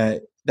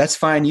 that's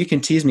fine. You can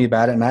tease me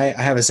about it. And I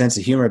have a sense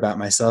of humor about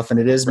myself, and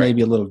it is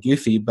maybe a little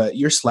goofy, but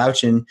you're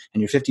slouching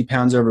and you're 50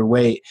 pounds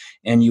overweight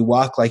and you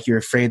walk like you're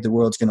afraid the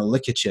world's going to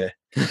look at you.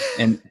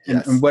 And,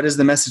 yes. and what is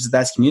the message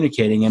that's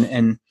communicating?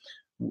 And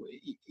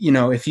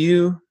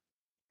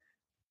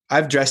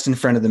I've dressed in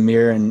front of the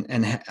mirror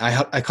and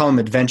I call them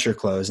adventure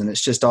clothes, and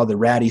it's just all the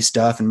ratty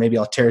stuff, and maybe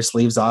I'll tear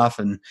sleeves off,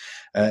 and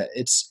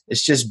it's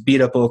just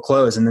beat up old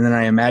clothes. And then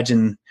I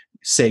imagine,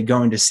 say,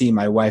 going to see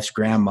my wife's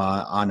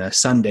grandma on a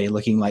Sunday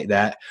looking like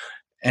that.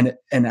 And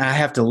I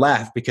have to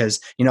laugh because,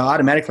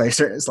 automatically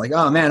it's like,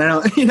 oh man, I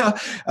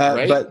don't,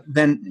 Right? but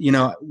then,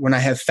 when I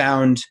have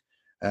found,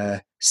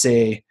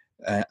 say,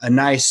 a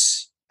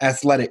nice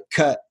athletic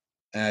cut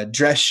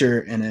dress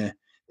shirt and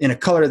in a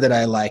color that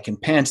I like,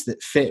 and pants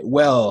that fit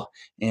well,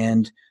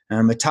 and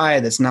a tie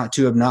that's not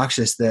too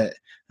obnoxious, that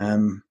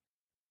and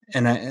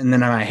then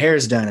my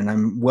hair's done and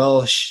I'm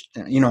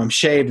I'm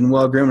shaved and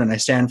well groomed, and I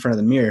stand in front of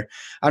the mirror.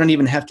 I don't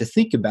even have to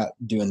think about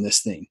doing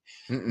this thing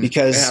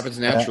because it happens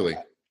naturally.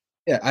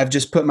 Yeah, I've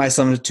just put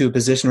myself into a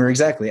position where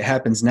exactly it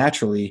happens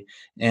naturally.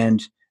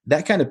 And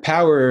that kind of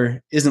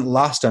power isn't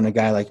lost on a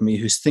guy like me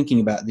who's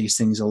thinking about these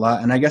things a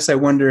lot. And I guess I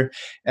wonder,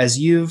 as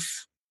you've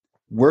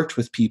worked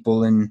with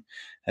people and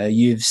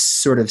you've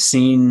sort of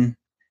seen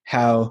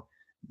how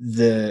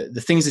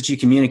the things that you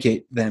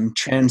communicate them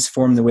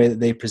transform the way that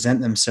they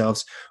present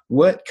themselves,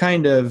 what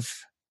kind of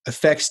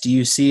effects do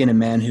you see in a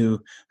man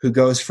who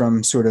goes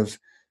from sort of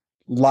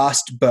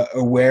lost but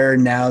aware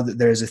now that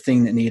there's a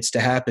thing that needs to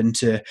happen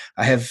to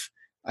I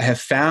have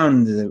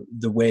found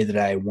the way that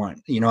I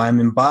want, I'm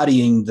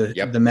embodying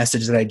the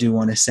message that I do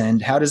want to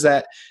send. How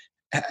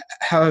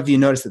have you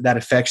noticed that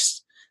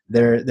affects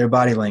their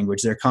body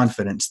language, their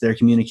confidence, their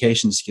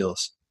communication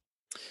skills?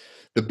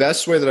 The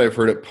best way that I've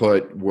heard it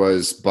put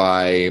was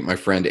by my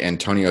friend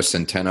Antonio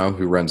Centeno,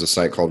 who runs a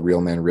site called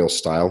Real Man Real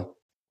Style.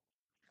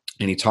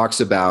 And he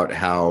talks about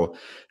how,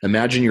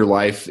 imagine your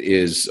life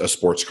is a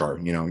sports car.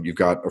 You've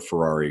got a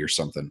Ferrari or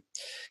something,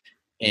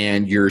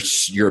 and your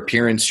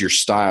appearance, your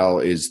style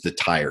is the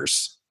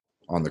tires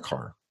on the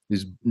car.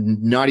 Is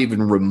not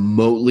even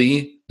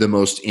remotely the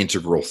most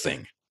integral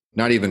thing.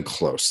 Not even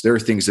close. There are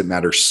things that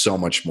matter so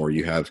much more.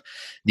 You have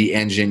the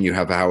engine, you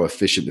have how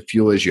efficient the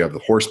fuel is, you have the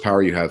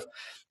horsepower, you have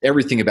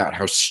everything about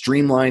how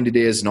streamlined it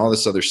is, and all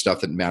this other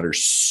stuff that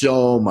matters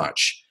so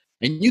much.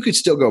 And you could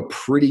still go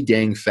pretty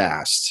dang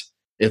fast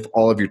if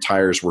all of your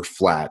tires were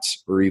flat,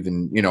 or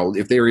even,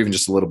 if they were even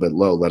just a little bit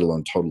low, let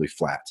alone totally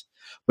flat.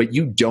 But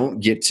you don't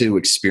get to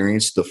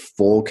experience the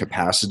full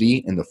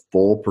capacity and the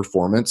full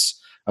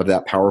performance of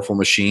that powerful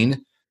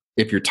machine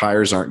if your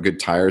tires aren't good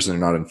tires and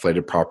they're not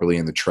inflated properly,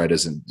 and the tread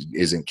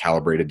isn't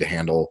calibrated to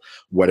handle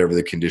whatever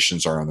the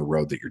conditions are on the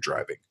road that you're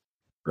driving.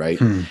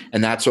 Right.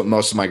 And that's what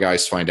most of my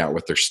guys find out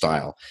with their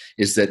style,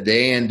 is that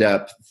they end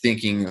up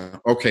thinking,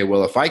 okay,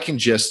 well, if I can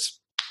just,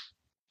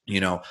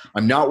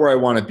 I'm not where I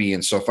want to be.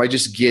 And so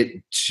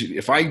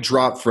if I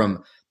drop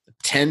from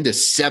 10 to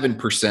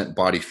 7%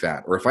 body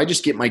fat, or if I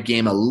just get my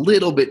game a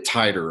little bit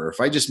tighter, or if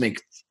I just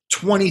make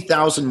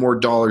 $20,000 more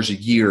a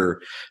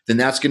year, then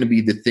that's going to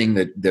be the thing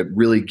that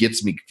really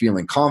gets me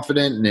feeling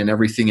confident, and then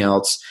everything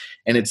else.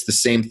 And it's the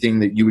same thing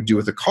that you would do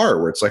with a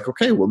car, where it's like,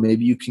 okay, well,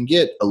 maybe you can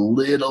get a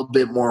little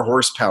bit more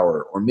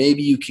horsepower, or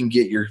maybe you can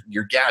get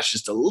your gas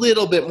just a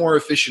little bit more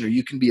efficient, or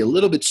you can be a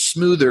little bit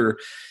smoother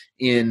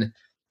in,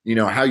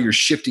 how you're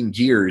shifting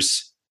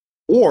gears,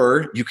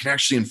 or you can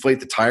actually inflate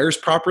the tires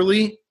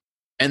properly.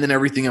 And then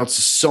everything else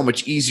is so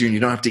much easier, and you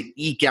don't have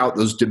to eke out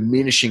those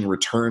diminishing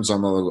returns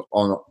on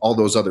all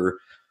those other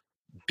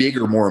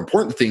bigger, more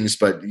important things.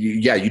 But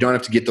you don't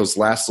have to get those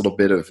last little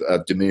bit of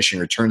diminishing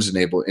returns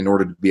in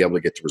order to be able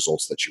to get the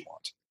results that you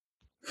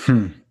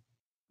want.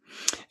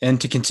 And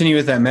to continue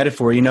with that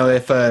metaphor,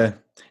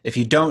 if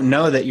you don't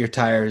know that your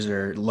tires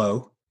are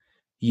low,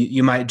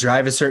 you might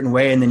drive a certain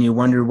way, and then you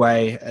wonder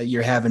why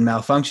you're having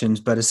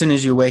malfunctions. But as soon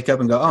as you wake up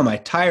and go, oh, my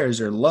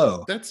tires are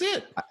low. That's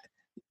it.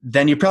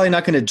 Then you're probably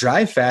not going to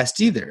drive fast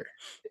either,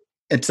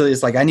 until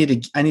it's like, I need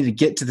to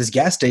get to this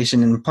gas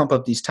station and pump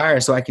up these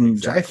tires so I can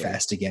drive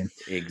fast again.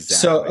 Exactly.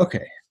 So,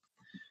 okay.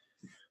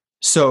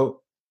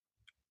 So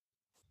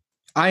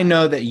I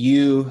know that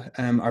you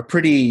are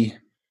pretty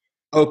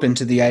open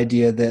to the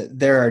idea that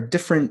there are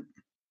different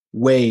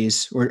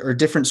ways or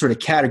different sort of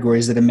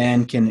categories that a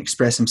man can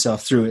express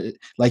himself through.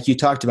 Like you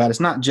talked about, it's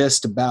not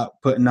just about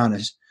putting on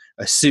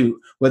a suit,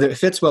 whether it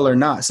fits well or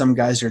not. Some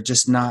guys are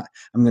just not,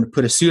 I'm going to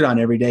put a suit on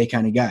every day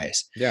kind of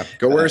guys. Yeah.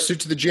 Go wear a suit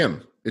to the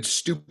gym. It's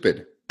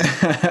stupid.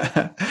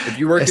 If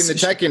you work in the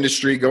tech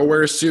industry, go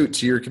wear a suit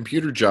to your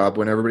computer job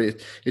when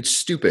it's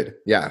stupid.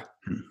 Yeah.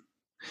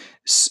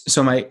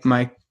 So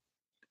my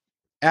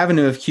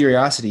avenue of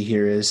curiosity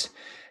here is,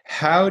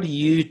 how do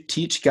you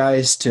teach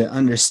guys to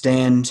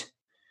understand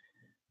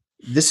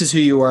this is who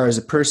you are as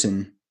a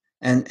person,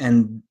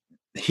 and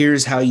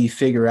here's how you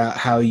figure out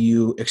how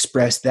you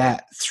express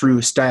that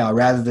through style,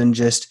 rather than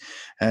just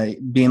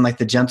being like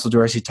the gentle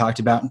doors he talked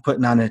about and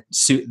putting on a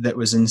suit that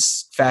was in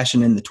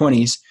fashion in the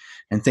 20s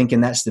and thinking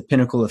that's the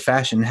pinnacle of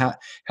fashion. How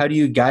do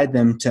you guide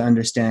them to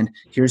understand,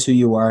 here's who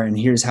you are and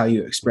here's how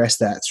you express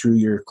that through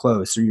your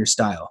clothes, through your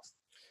style?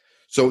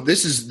 So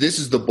this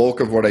is the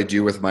bulk of what I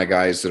do with my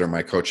guys that are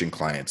my coaching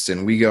clients.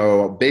 And we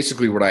go,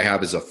 basically what I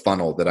have is a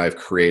funnel that I've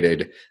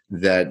created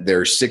that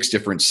there's 6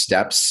 different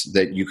steps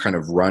that you kind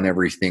of run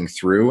everything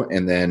through.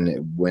 And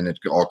then when it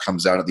all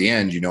comes out at the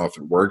end, you know if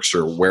it works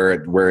or where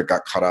it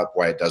got cut up,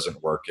 why it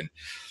doesn't work. And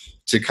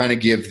to kind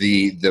of give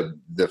the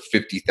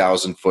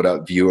 50,000 foot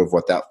up view of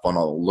what that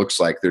funnel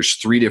looks like, there's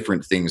 3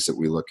 different things that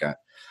we look at.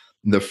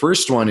 The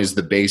first one is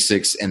the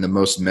basics and the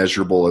most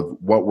measurable of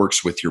what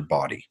works with your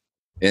body.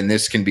 And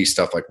this can be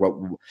stuff like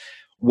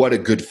what a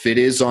good fit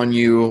is on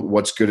you,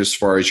 what's good as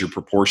far as your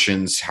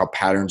proportions, how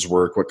patterns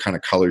work, what kind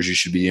of colors you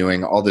should be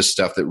doing, all this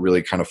stuff that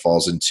really kind of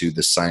falls into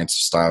the science of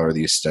style or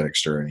the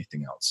aesthetics or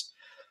anything else.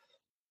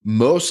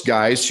 Most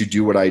guys who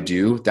do what I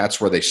do, that's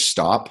where they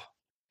stop.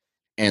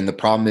 And the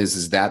problem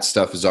is that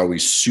stuff is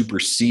always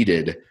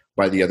superseded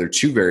by the other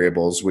 2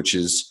 variables, which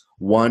is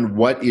 1,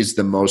 what is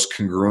the most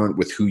congruent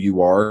with who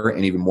you are,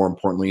 and even more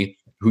importantly,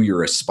 who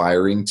you're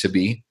aspiring to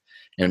be.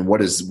 And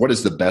what is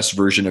the best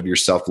version of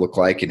yourself look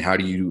like, and how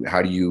do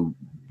you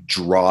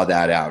draw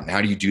that out, and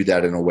how do you do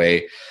that in a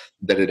way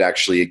that it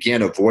actually,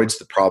 again, avoids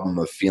the problem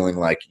of feeling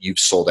like you've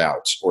sold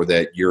out or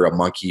that you're a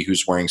monkey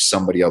who's wearing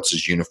somebody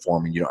else's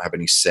uniform and you don't have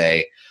any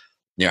say.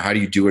 You know, how do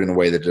you do it in a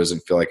way that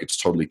doesn't feel like it's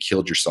totally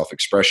killed your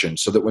self-expression,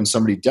 so that when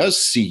somebody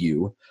does see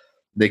you,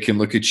 they can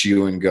look at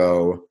you and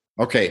go,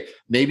 okay,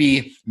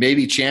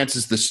 maybe Chance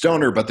is the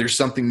stoner, but there's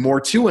something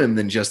more to him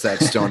than just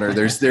that stoner.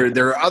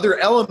 There are other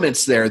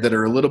elements there that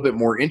are a little bit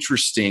more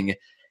interesting,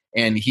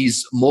 and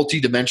he's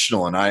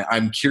multidimensional. And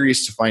I'm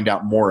curious to find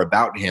out more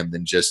about him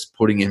than just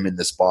putting him in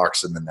this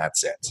box and then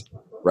that's it,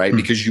 right?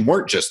 Because you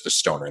weren't just the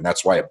stoner, and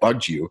that's why it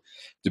bugged you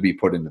to be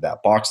put into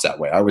that box that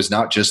way. I was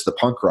not just the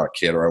punk rock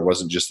kid, or I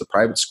wasn't just the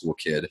private school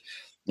kid,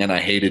 and I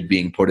hated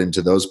being put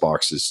into those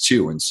boxes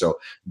too. And so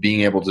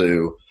being able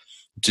to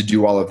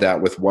do all of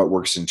that with what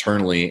works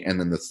internally. And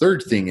then the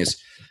third thing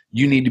is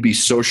you need to be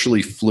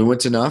socially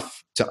fluent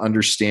enough to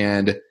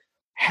understand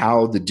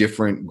how the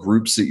different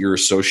groups that you're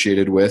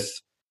associated with,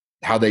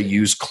 how they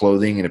use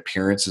clothing and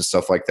appearance and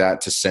stuff like that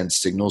to send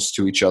signals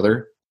to each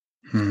other.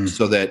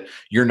 So that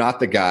you're not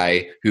the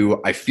guy who,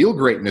 I feel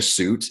great in a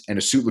suit and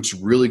a suit looks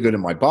really good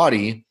in my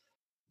body,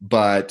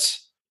 but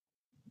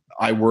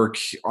I work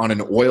on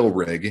an oil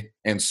rig,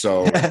 and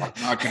so I'm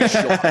not going to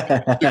show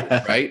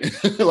up, right?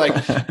 Like,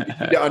 you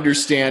need to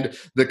understand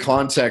the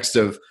context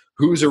of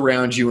who's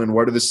around you and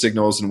what are the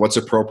signals and what's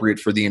appropriate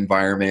for the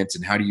environment,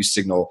 and how do you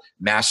signal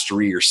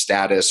mastery or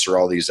status or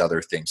all these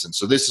other things. And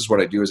so this is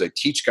what I do is I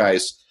teach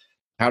guys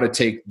how to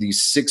take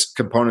these 6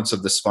 components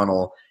of this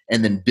funnel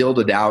and then build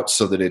it out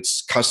so that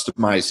it's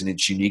customized and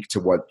it's unique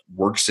to what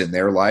works in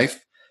their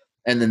life.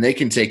 And then they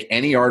can take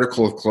any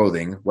article of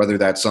clothing, whether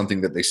that's something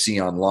that they see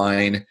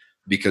online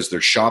because they're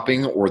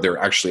shopping, or they're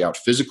actually out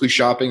physically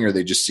shopping, or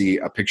they just see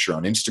a picture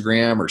on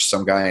Instagram or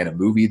some guy in a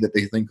movie that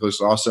they think looks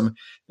awesome.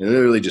 They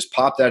literally just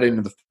pop that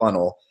into the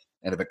funnel.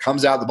 And if it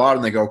comes out the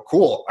bottom, they go,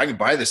 cool, I can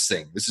buy this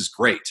thing. This is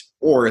great.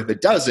 Or if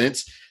it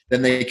doesn't,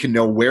 then they can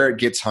know where it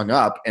gets hung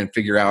up and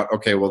figure out,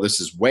 okay, well,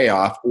 this is way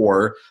off,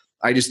 or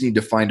I just need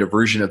to find a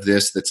version of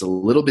this that's a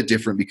little bit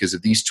different because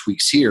of these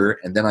tweaks here.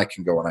 And then I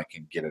can go and I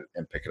can get it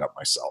and pick it up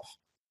myself.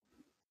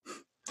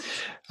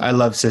 I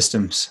love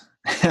systems.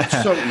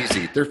 So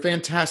easy. They're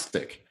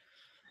fantastic.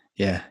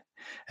 Yeah.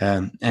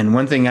 And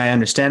one thing I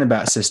understand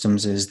about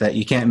systems is that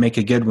you can't make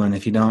a good one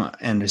if you don't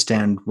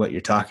understand what you're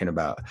talking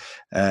about.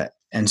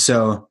 And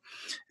so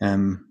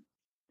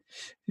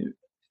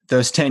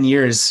those 10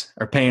 years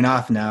are paying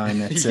off now.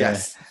 And it's,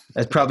 yes.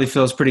 It probably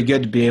feels pretty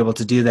good to be able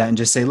to do that and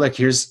just say, look,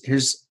 here's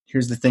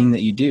the thing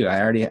that you do.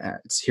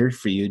 It's here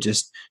for you.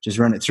 Just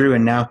run it through.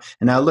 And now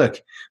look,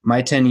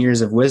 my 10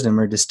 years of wisdom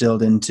are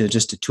distilled into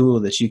just a tool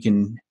that you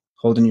can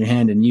hold in your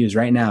hand and use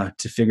right now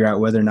to figure out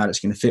whether or not it's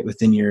going to fit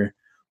within your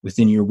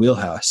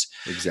wheelhouse.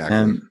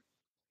 Exactly.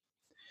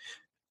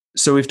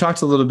 So we've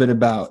talked a little bit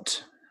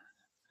about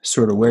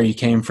sort of where you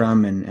came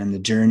from and the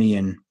journey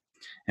and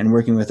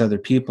working with other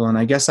people. And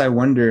I guess I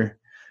wonder,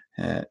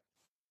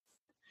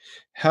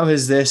 how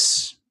has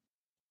this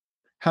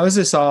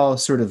all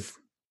sort of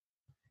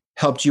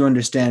helped you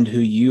understand who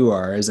you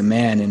are as a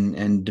man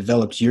and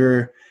developed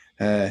your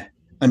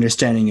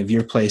understanding of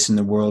your place in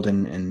the world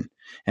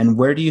and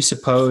where do you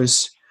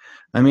suppose,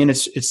 I mean,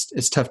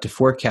 it's tough to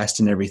forecast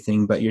and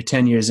everything, but you're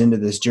 10 years into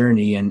this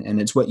journey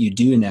and it's what you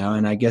do now.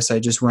 And I guess I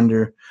just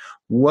wonder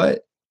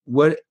what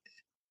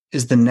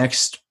is the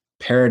next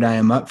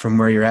paradigm up from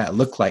where you're at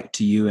look like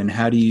to you, and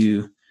how do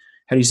you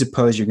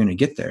suppose you're going to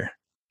get there?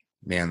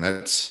 Man,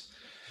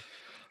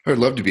 I would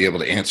love to be able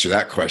to answer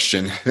that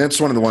question. That's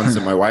one of the ones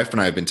that my wife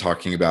and I have been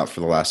talking about for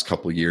the last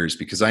couple of years,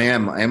 because I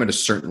am at a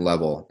certain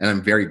level, and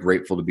I'm very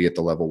grateful to be at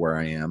the level where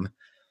I am.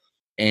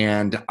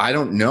 And I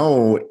don't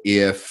know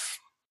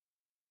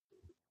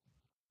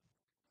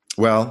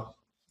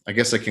I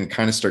guess I can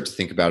kind of start to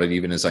think about it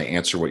even as I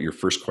answer what your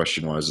first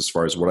question was, as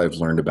far as what I've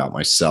learned about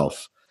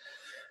myself.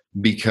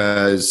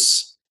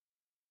 Because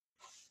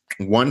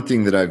one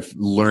thing that I've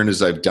learned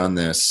as I've done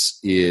this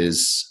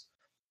is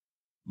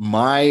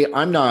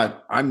I'm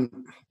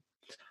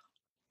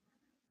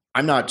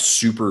I'm not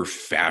super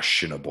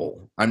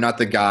fashionable. I'm not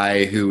the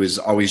guy who is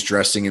always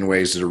dressing in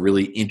ways that are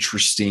really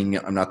interesting.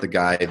 I'm not the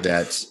guy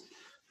that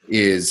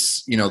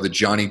is, the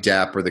Johnny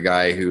Depp or the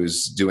guy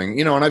who's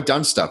doing, and I've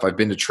done stuff. I've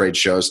been to trade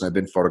shows and I've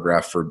been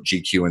photographed for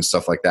GQ and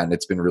stuff like that. And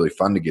it's been really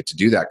fun to get to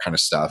do that kind of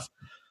stuff.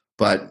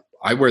 But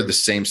I wear the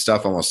same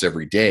stuff almost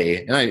every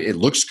day, and it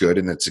looks good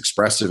and it's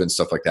expressive and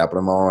stuff like that. But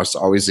I'm almost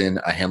always in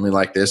a Henley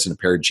like this and a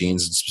pair of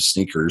jeans and some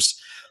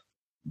sneakers.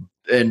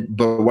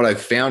 But what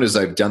I've found as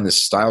I've done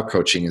this style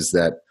coaching is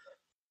that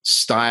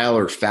style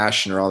or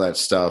fashion or all that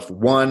stuff,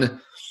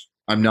 one,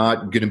 I'm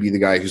not going to be the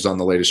guy who's on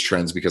the latest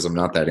trends because I'm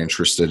not that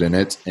interested in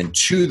it. And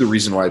two, the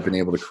reason why I've been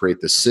able to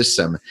create this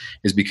system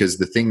is because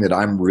the thing that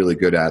I'm really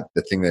good at,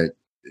 the thing that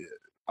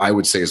I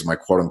would say is my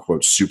quote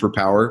unquote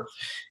superpower,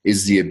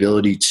 is the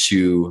ability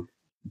to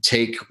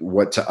take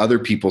what to other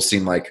people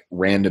seem like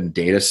random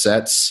data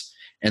sets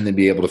and then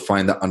be able to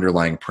find the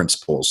underlying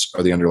principles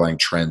or the underlying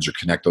trends or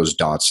connect those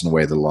dots in a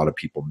way that a lot of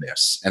people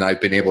miss. And I've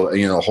been able,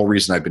 the whole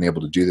reason I've been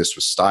able to do this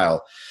with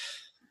style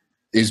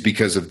is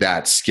because of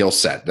that skill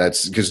set.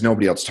 That's because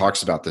nobody else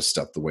talks about this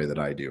stuff the way that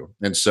I do.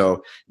 And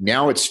so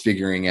now it's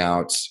figuring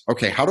out,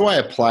 okay, how do I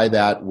apply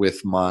that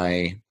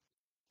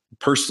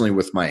personally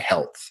with my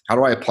health? How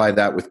do I apply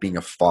that with being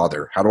a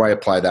father? How do I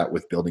apply that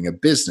with building a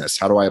business?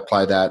 How do I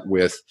apply that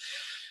with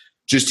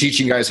just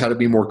teaching guys how to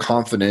be more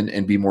confident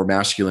and be more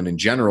masculine in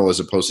general, as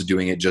opposed to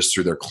doing it just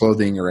through their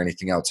clothing or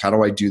anything else? How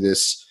do I do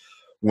this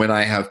when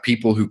I have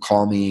people who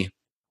call me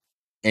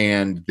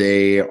and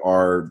they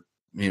are,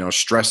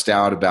 stressed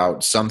out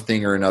about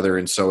something or another?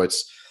 And so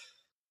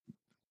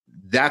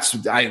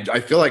I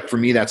feel like for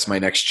me, that's my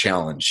next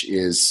challenge,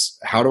 is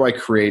how do I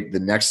create the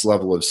next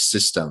level of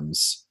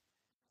systems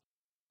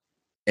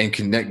and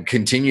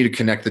continue to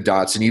connect the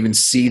dots and even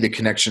see the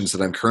connections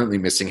that I'm currently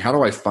missing? How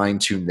do I fine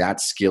tune that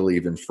skill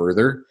even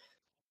further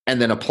and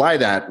then apply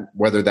that,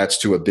 whether that's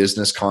to a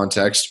business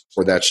context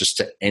or that's just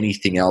to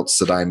anything else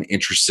that I'm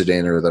interested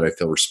in or that I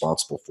feel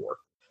responsible for?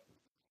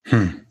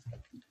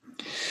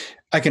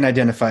 I can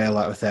identify a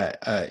lot with that.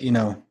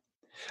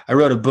 I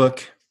wrote a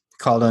book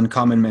called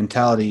Uncommon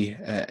Mentality,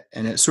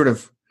 and it sort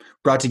of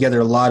brought together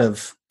a lot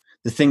of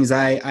the things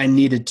I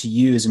needed to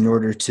use in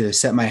order to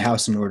set my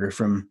house in order,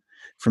 from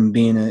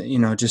being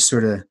just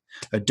sort of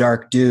a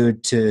dark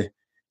dude to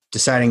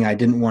deciding I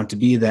didn't want to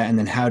be that. And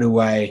then how do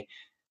I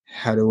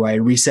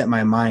reset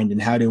my mind,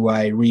 and how do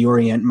I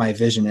reorient my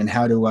vision, and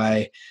how do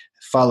I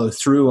follow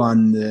through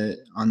on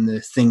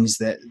the things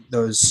that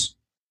those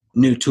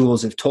new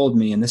tools have told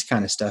me, and this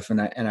kind of stuff. And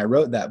I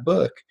wrote that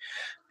book,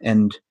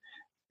 and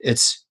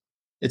it's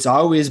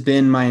always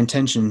been my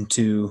intention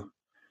to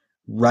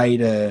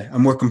write a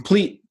more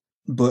complete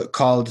book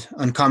called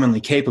Uncommonly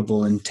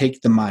Capable, and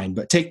take the mind,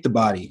 but take the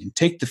body, and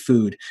take the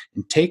food,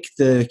 and take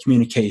the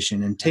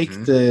communication, and take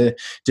the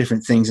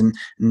different things, and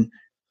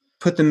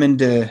put them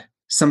into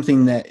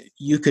something that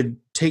you could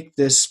take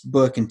this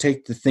book and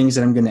take the things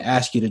that I'm going to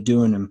ask you to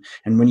do in them.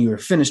 And when you were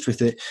finished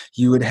with it,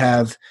 you would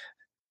have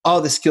all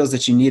the skills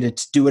that you needed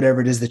to do whatever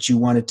it is that you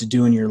wanted to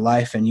do in your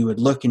life. And you would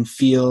look and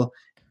feel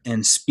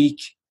and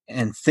speak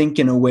and think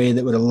in a way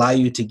that would allow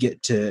you to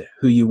get to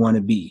who you want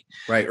to be.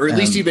 Right. Or at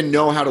least even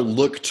know how to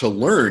look to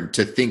learn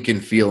to think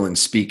and feel and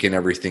speak and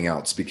everything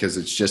else, because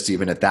it's just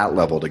even at that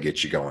level to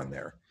get you going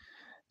there.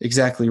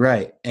 Exactly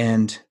right.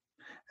 And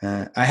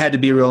I had to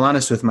be real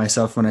honest with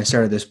myself when I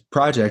started this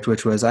project,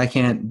 which was, I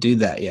can't do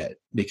that yet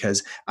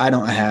because I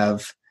don't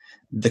have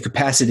the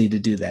capacity to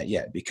do that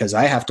yet, because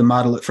I have to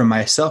model it for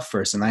myself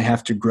first, and I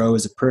have to grow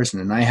as a person,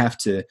 and I have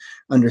to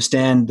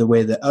understand the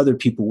way that other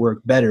people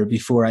work better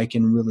before I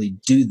can really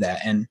do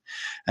that. And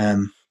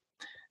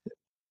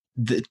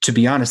to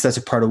be honest, that's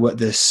a part of what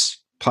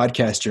this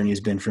podcast journey has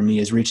been for me,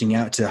 is reaching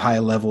out to high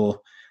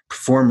level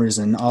performers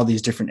in all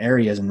these different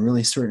areas and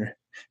really sort of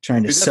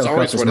trying to soak up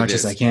as much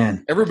as I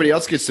can. Everybody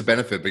else gets the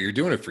benefit, but you're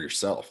doing it for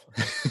yourself.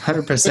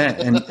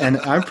 100%. And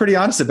I'm pretty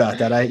honest about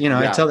that. I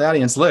tell the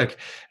audience, look,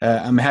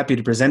 I'm happy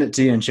to present it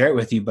to you and share it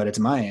with you, but it's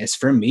mine. It's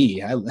for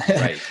me.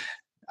 Right.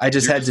 I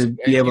just had to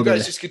be able to. You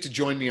guys just get to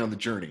join me on the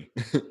journey.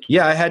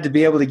 Yeah, I had to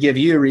be able to give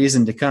you a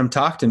reason to come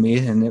talk to me.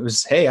 And it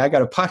was, hey, I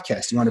got a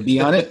podcast. You want to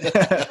be on it?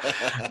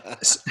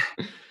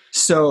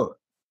 So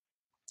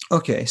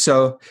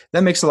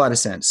that makes a lot of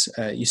sense.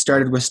 You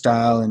started with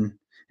style, and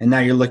now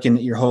you're looking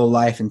at your whole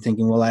life and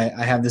thinking, well, I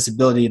have this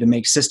ability to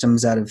make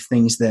systems out of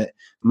things that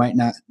might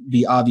not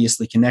be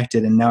obviously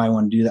connected. And now I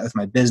want to do that with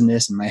my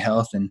business and my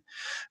health. And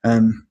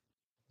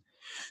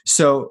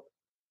so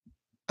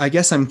I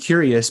guess I'm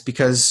curious,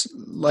 because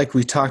like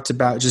we talked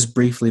about just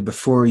briefly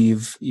before,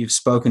 you've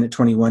spoken at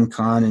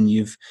 21Con, and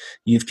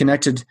you've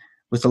connected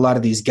with a lot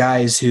of these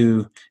guys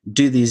who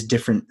do these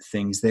different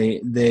things.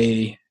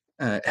 They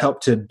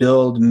help to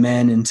build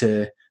men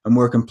into a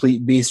more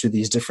complete beast through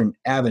these different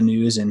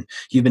avenues. And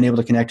you've been able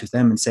to connect with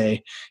them and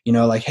say,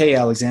 like, hey,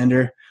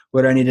 Alexander,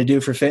 what do I need to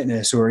do for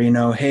fitness? Or,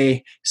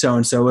 hey,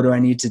 so-and-so, what do I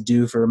need to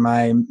do for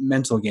my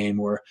mental game?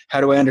 Or how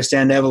do I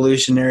understand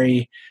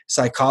evolutionary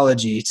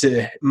psychology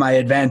to my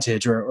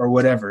advantage, or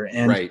whatever?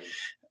 And right.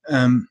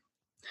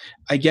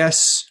 I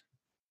guess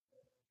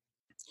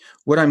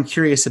what I'm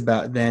curious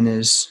about then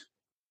is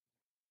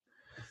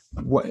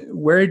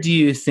where do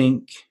you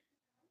think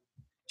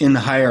in the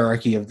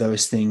hierarchy of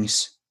those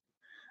things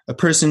a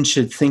person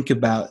should think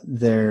about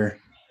their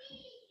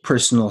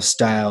personal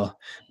style?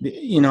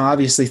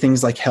 Obviously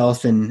things like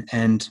health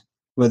and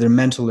whether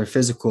mental or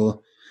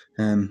physical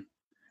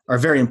are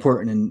very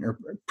important and are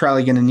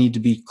probably going to need to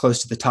be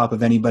close to the top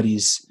of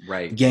anybody's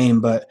game.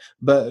 But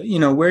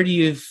where do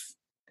you,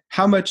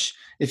 how much,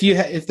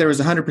 if there was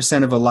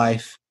 100% of a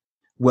life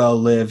well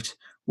lived,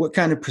 what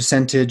kind of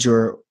percentage,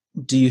 or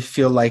do you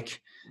feel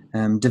like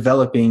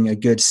developing a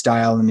good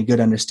style and a good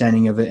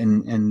understanding of it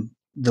and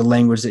the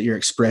language that you're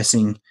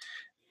expressing,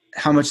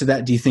 how much of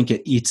that do you think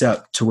it eats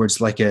up towards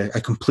like a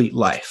complete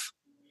life?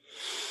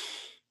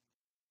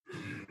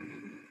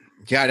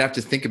 Yeah, I'd have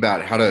to think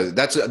about how to,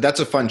 that's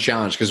a fun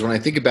challenge, because when I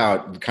think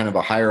about kind of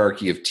a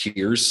hierarchy of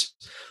tiers,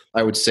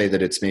 I would say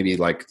that it's maybe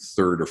like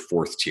third or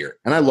fourth tier.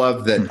 And I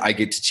love that I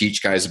get to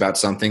teach guys about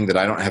something that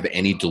I don't have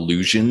any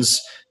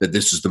delusions that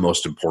this is the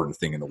most important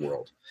thing in the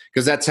world.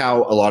 Because that's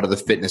how a lot of the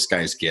fitness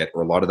guys get,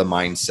 or a lot of the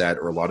mindset,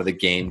 or a lot of the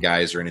game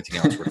guys, or anything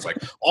else, where it's like,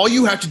 all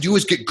you have to do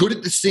is get good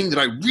at this thing that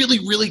I really,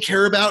 really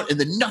care about, and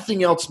then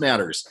nothing else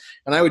matters.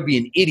 And I would be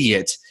an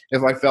idiot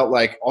if I felt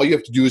like all you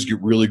have to do is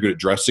get really good at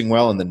dressing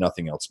well, and then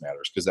nothing else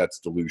matters, because that's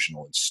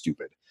delusional and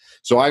stupid.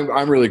 So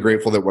I'm really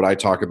grateful that what I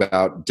talk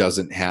about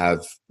doesn't even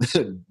have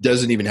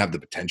the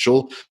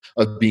potential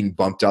of being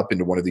bumped up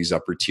into one of these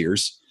upper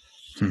tiers.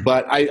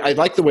 But I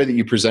like the way that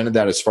you presented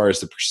that as far as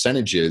the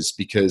percentages,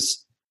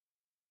 because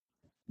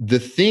the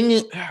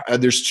thing,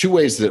 there's two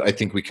ways that I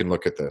think we can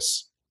look at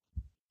this.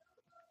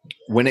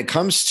 When it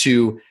comes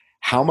to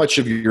how much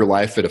of your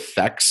life it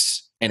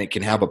affects and it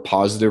can have a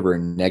positive or a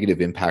negative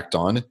impact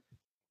on,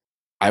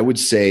 I would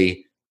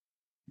say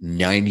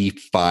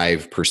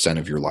 95%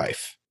 of your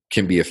life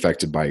can be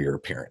affected by your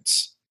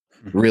appearance.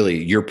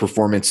 Really, your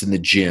performance in the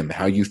gym,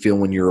 how you feel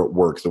when you're at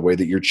work, the way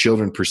that your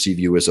children perceive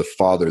you as a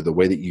father, the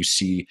way that you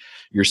see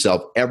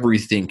yourself,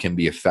 everything can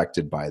be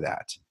affected by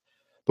that.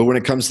 But when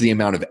it comes to the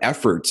amount of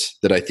effort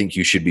that I think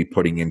you should be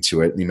putting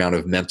into it, the amount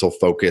of mental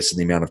focus and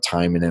the amount of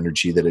time and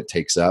energy that it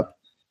takes up,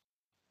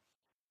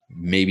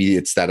 maybe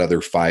it's that other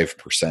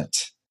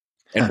 5%.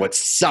 And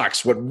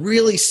what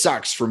really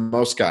sucks for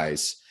most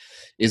guys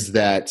is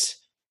that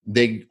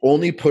they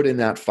only put in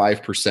that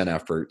 5%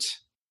 effort,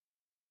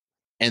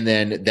 and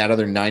then that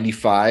other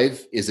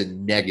 95 is a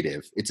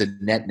negative. It's a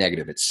net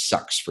negative. It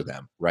sucks for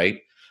them,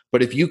 right?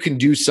 But if you can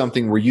do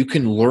something where you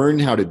can learn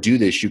how to do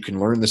this, you can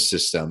learn the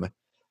system.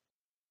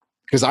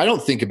 Because I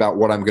don't think about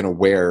what I'm going to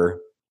wear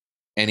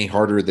any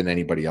harder than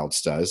anybody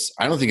else does.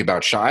 I don't think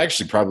about I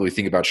actually probably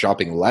think about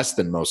shopping less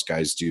than most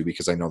guys do,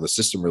 because I know the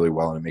system really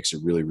well and it makes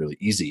it really, really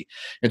easy.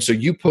 And so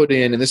you put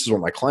in, and this is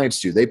what my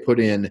clients do, they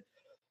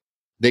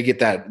get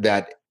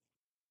that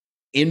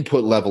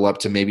input level up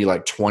to maybe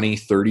like 20,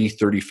 30,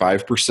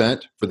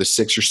 35% for the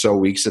 6 or so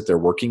weeks that they're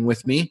working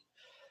with me.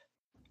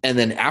 And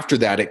then after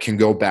that, it can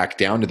go back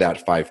down to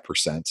that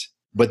 5%.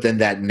 But then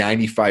that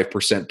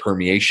 95%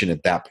 permeation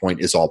at that point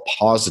is all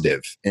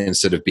positive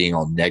instead of being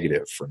all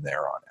negative from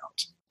there on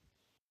out.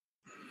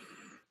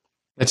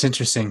 That's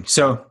interesting.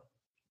 So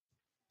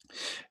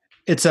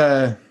it's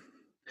a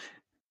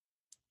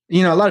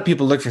lot of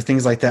people look for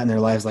things like that in their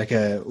lives. Like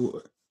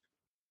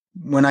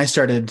when I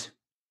started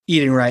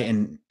eating right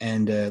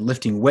and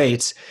lifting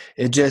weights,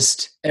 it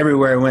just,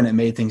 everywhere I went, it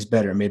made things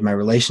better. It made my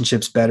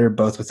relationships better,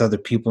 both with other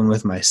people and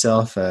with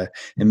myself. It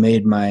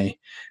made my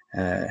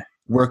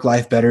work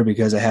life better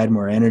because I had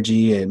more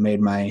energy. It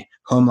made my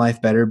home life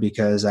better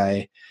because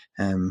I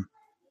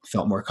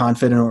felt more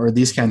confident, or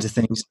these kinds of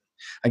things.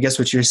 I guess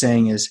what you're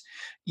saying is,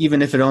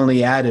 even if it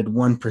only added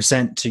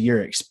 1% to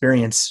your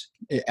experience,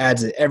 it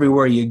adds it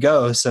everywhere you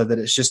go, so that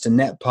it's just a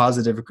net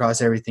positive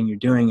across everything you're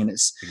doing. And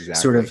it's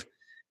sort of,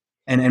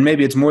 and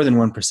maybe it's more than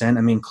 1%.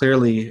 I mean,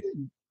 clearly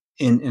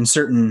in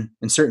certain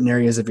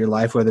areas of your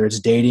life, whether it's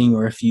dating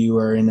or if you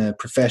are in a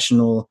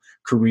professional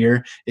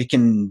career, it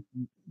can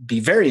be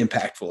very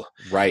impactful.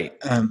 Right.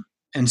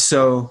 And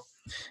so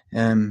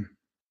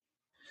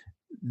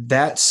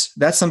that's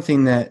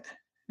something that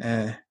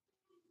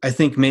I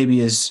think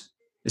maybe is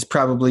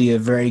probably a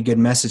very good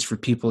message for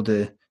people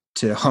to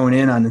hone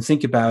in on and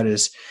think about.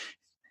 Is,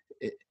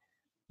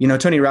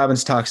 Tony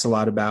Robbins talks a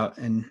lot about,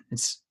 and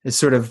it's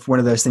sort of one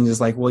of those things. Is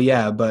like, well,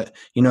 yeah, but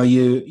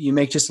you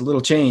make just a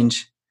little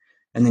change,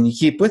 and then you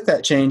keep with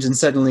that change, and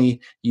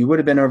suddenly you would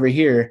have been over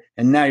here,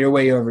 and now you're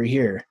way over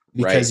here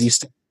because you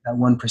still that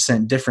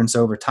 1% difference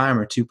over time,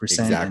 or 2%.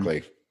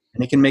 Exactly.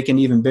 And it can make an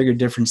even bigger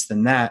difference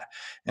than that.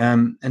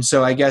 And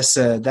so I guess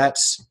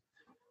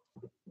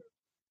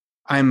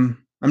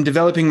I'm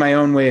developing my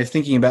own way of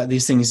thinking about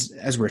these things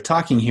as we're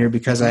talking here,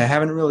 because I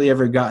haven't really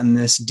ever gotten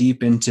this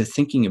deep into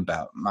thinking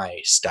about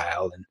my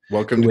style. And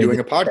welcome to doing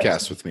a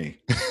podcast with me.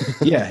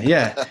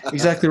 Yeah,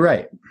 exactly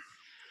right.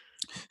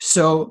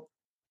 So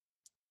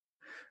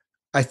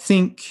I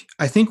think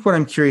what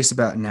I'm curious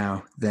about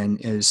now then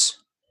is,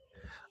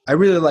 I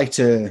really like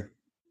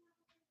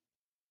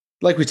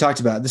we talked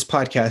about, this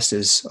podcast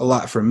is a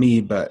lot for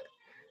me, but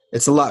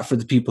it's a lot for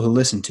the people who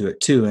listen to it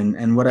too.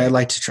 And what I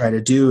like to try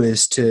to do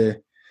is to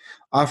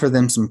offer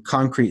them some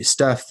concrete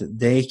stuff that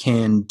they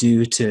can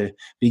do to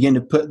begin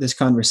to put this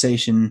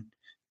conversation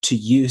to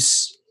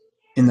use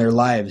in their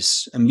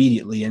lives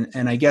immediately.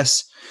 And I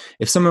guess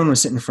if someone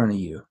was sitting in front of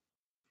you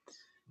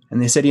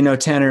and they said,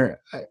 Tanner,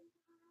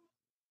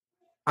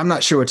 I'm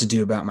not sure what to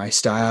do about my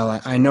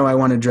style. I know I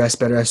want to dress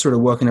better. I've sort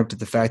of woken up to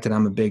the fact that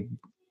I'm a big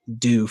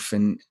doof,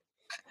 and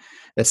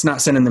that's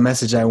not sending the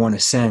message I want to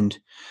send.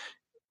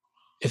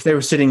 If they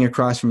were sitting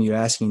across from you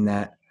asking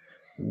that,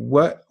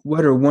 what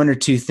are one or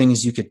two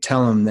things you could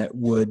tell them that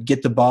would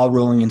get the ball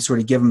rolling and sort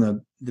of give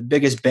them the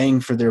biggest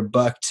bang for their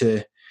buck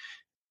to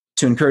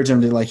encourage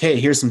them to, like, hey,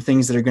 here's some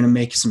things that are going to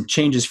make some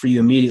changes for you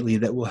immediately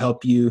that will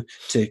help you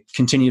to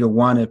continue to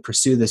want to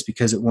pursue this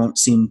because it won't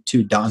seem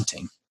too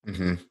daunting?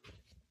 Mm-hmm.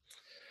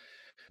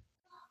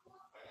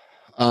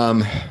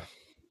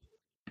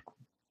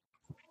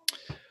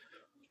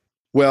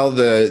 Well,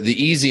 the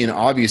easy and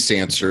obvious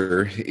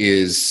answer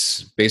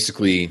is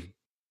basically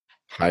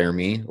hire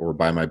me or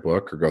buy my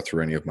book or go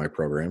through any of my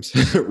programs,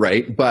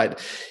 right? But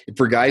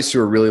for guys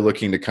who are really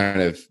looking to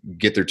kind of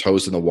get their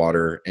toes in the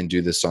water and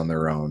do this on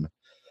their own,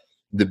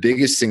 the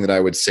biggest thing that I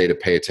would say to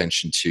pay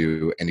attention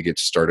to and to get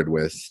started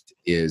with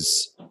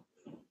is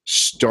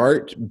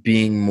start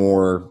being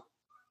more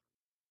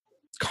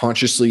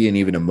consciously and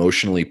even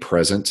emotionally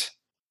present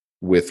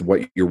with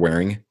what you're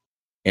wearing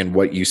and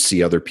what you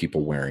see other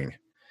people wearing.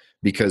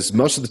 Because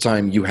most of the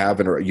time you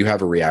have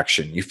a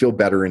reaction. You feel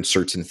better in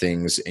certain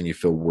things and you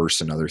feel worse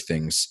in other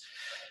things.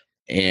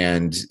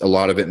 And a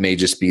lot of it may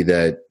just be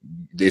that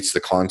it's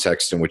the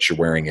context in which you're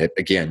wearing it.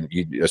 Again,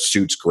 a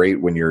suit's great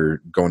when you're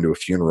going to a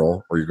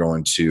funeral or you're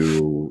going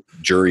to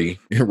jury,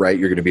 right?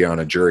 You're going to be on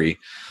a jury.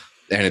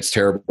 And it's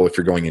terrible if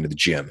you're going into the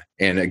gym.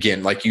 And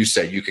again, like you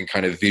said, you can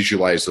kind of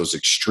visualize those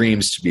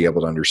extremes to be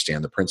able to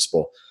understand the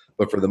principle.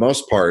 But for the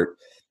most part,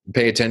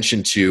 pay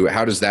attention to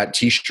how does that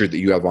t-shirt that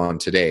you have on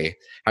today,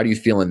 how do you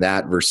feel in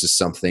that versus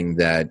something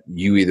that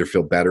you either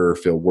feel better or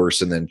feel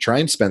worse, and then try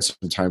and spend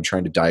some time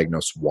trying to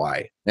diagnose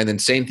why. And then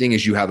same thing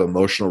as you have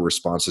emotional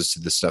responses to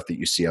the stuff that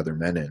you see other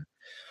men in.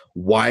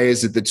 Why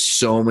is it that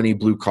so many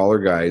blue collar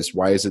guys,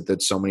 why is it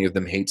that so many of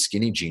them hate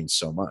skinny jeans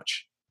so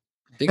much?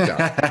 Think about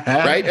it,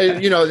 right?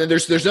 And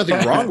there's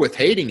nothing wrong with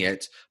hating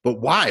it, but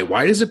why?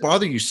 Why does it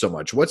bother you so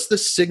much? What's the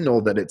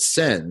signal that it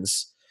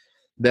sends?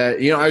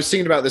 That, I was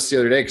thinking about this the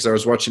other day because I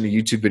was watching a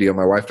YouTube video.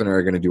 My wife and I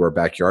are going to do our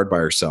backyard by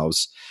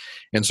ourselves.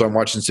 And so I'm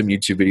watching some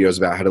YouTube videos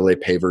about how to lay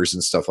pavers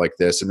and stuff like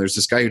this. And there's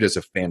this guy who does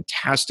a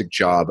fantastic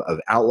job of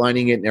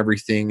outlining it and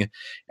everything.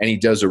 And he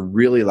does a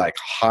really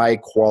high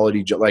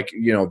quality job,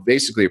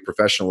 basically a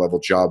professional level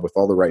job with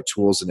all the right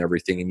tools and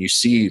everything. And you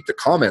see the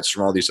comments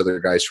from all these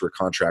other guys who are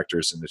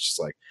contractors. And it's just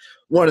like,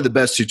 one of the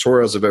best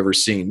tutorials I've ever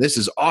seen. This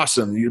is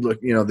awesome.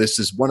 This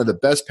is one of the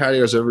best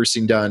patios I've ever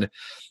seen done.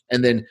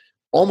 And then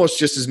almost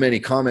just as many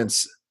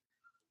comments.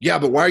 Yeah,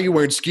 but why are you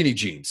wearing skinny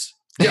jeans?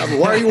 Yeah, but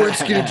why are you wearing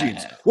skinny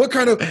jeans? What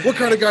kind of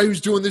guy who's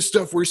doing this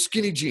stuff wears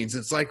skinny jeans?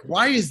 It's like,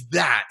 why is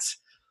that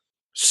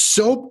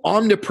so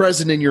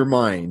omnipresent in your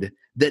mind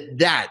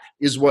that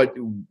is what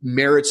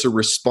merits a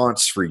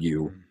response for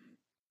you?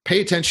 Pay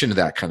attention to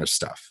that kind of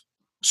stuff.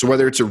 So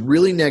whether it's a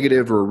really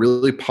negative or a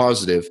really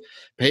positive,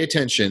 pay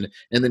attention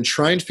and then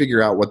try and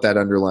figure out what that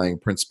underlying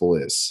principle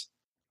is.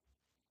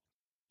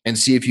 And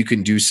see if you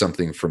can do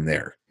something from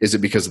there. Is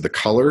it because of the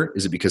color?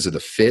 Is it because of the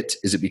fit?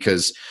 Is it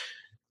because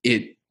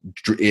it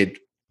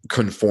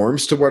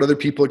conforms to what other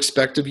people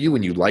expect of you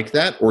and you like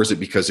that? Or is it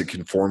because it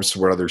conforms to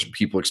what other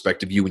people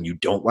expect of you and you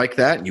don't like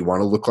that and you want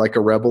to look like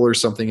a rebel or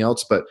something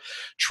else? But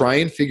try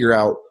and figure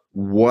out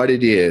what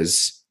it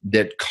is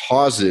that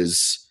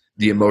causes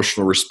the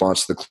emotional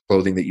response to the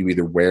clothing that you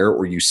either wear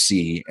or you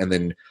see, and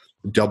then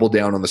double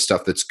down on the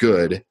stuff that's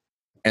good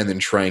and then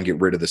try and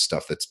get rid of the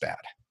stuff that's bad.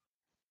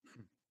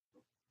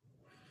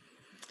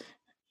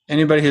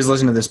 Anybody who's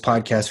listened to this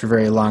podcast for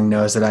very long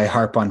knows that I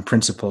harp on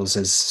principles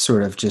as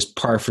sort of just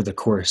par for the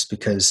course,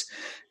 because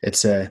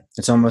it's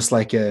almost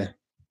like a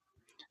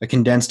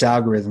condensed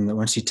algorithm that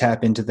once you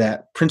tap into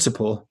that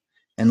principle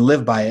and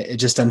live by it, it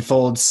just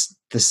unfolds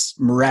this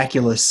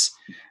miraculous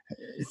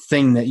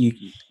thing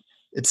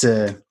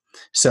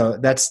so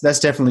that's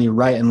definitely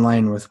right in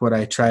line with what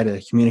I try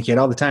to communicate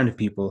all the time to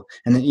people.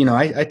 And then,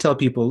 I tell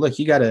people, look,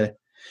 you gotta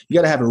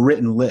have a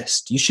written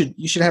list. You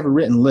should have a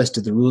written list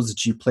of the rules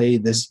that you play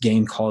this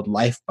game called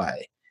life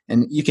by.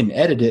 And you can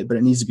edit it, but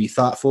it needs to be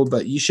thoughtful.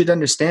 But you should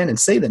understand and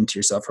say them to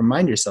yourself.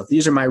 Remind yourself,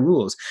 these are my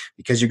rules,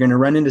 because you're going to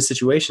run into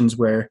situations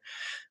where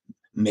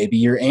maybe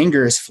your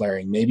anger is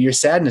flaring, maybe your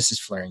sadness is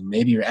flaring,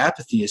 maybe your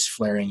apathy is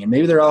flaring, and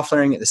maybe they're all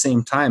flaring at the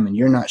same time, and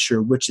you're not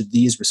sure which of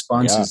these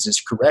responses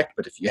is correct.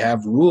 But if you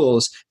have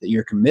rules that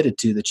you're committed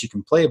to that you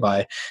can play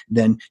by,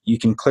 then you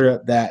can clear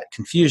up that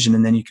confusion,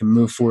 and then you can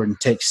move forward and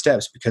take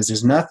steps, because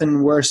there's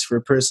nothing worse for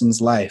a person's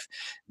life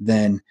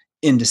than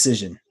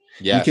indecision.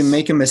 Yes. You can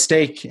make a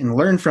mistake and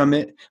learn from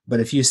it, but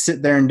if you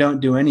sit there and don't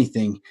do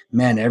anything,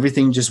 man,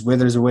 everything just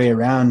withers away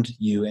around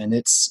you, and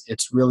it's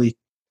really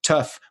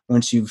tough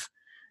once you've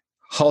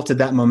halted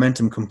that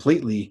momentum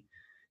completely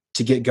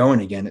to get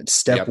going again. It's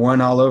step Yep.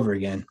 one all over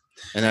again.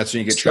 And that's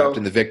when you get trapped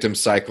in the victim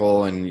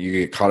cycle and you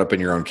get caught up in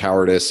your own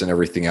cowardice and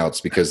everything else,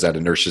 because that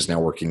inertia is now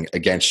working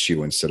against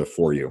you instead of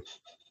for you.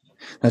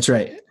 That's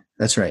right.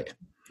 That's right.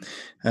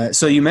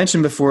 So you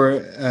mentioned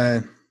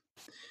before,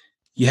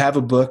 you have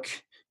a book,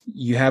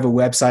 you have a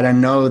website. I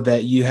know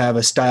that you have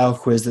a style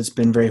quiz that's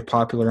been very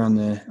popular on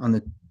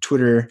the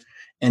Twitter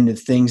end of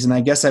things. And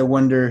I guess I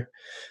wonder,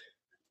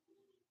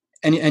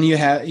 and you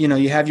have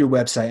your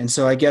website. And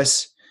so I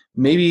guess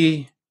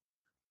maybe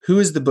who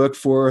is the book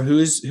for?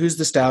 Who's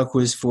the style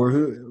quiz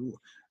for?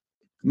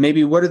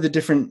 Maybe what are the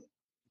different,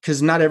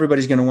 because not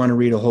everybody's going to want to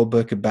read a whole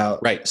book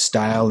about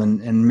style,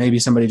 and maybe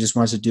somebody just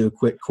wants to do a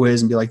quick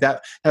quiz and be like,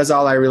 that's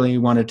all I really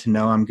wanted to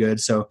know. I'm good.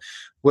 So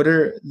what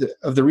are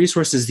the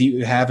resources that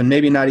you have, and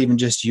maybe not even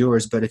just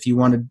yours, but if you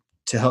wanted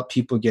to help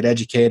people get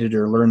educated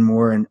or learn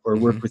more or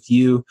work with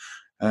you,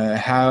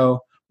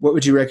 what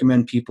would you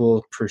recommend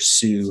people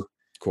pursue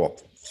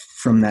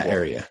from that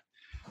area?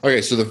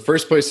 Okay, so the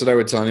first place that I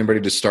would tell anybody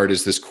to start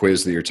is this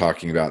quiz that you're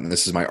talking about, and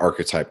this is my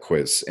archetype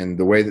quiz. And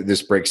the way that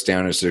this breaks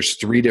down is there's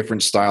 3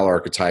 different style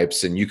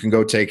archetypes, and you can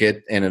go take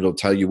it, and it'll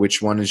tell you which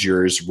one is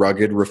yours,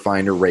 rugged,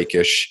 refined, or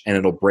rakish, and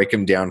it'll break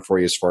them down for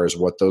you as far as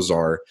what those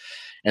are.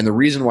 And the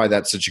reason why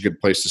that's such a good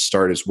place to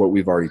start is what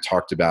we've already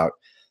talked about.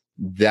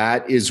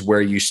 That is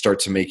where you start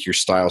to make your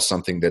style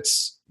something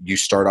you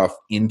start off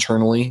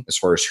internally as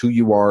far as who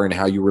you are and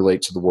how you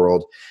relate to the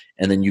world.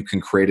 And then you can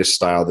create a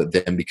style that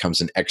then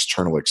becomes an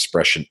external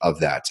expression of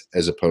that,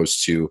 as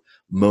opposed to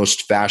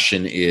most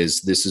fashion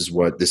this is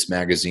what this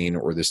magazine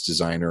or this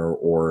designer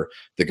or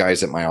the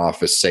guys at my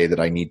office say that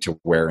I need to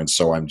wear. And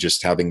so I'm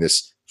just having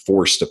this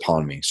forced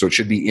upon me. So it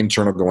should be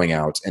internal going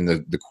out, and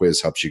the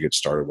quiz helps you get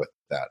started with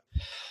that.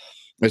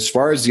 As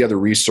far as the other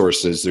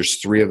resources, there's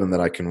 3 of them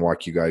that I can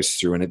walk you guys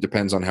through, and it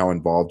depends on how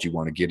involved you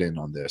want to get in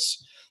on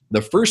this.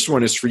 The first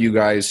one is for you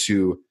guys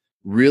who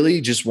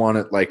really just want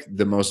it like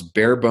the most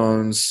bare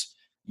bones.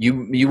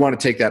 You want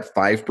to take that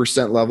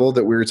 5% level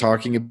that we were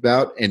talking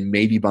about and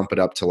maybe bump it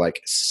up to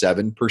like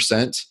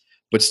 7%,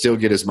 but still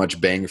get as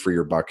much bang for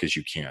your buck as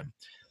you can.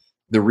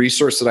 The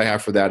resource that I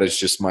have for that is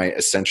just my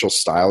essential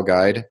style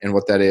guide. And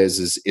what that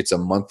is it's a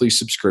monthly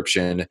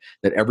subscription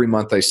that every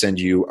month I send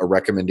you a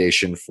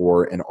recommendation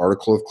for an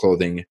article of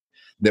clothing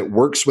that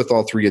works with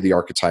all 3 of the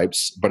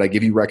archetypes, but I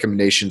give you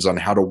recommendations on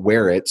how to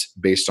wear it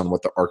based on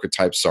what the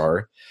archetypes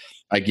are.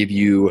 I give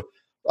you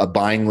a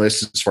buying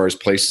list as far as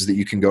places that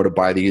you can go to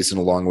buy these,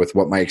 and along with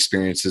what my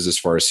experience is as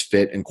far as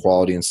fit and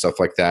quality and stuff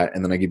like that.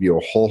 And then I give you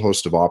a whole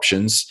host of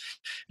options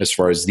as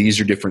far as these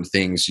are different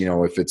things.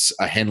 If it's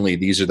a Henley,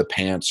 these are the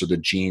pants or the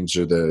jeans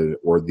or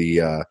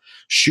the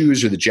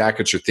shoes or the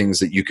jackets or things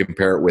that you can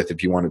pair it with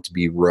if you want it to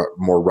be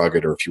more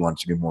rugged, or if you want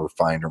it to be more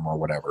refined or more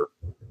whatever.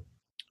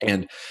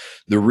 And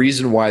the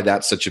reason why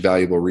that's such a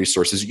valuable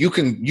resource is you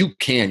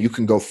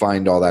can go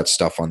find all that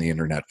stuff on the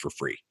internet for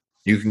free.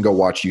 You can go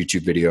watch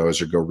YouTube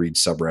videos or go read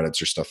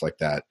subreddits or stuff like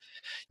that.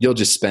 You'll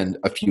just spend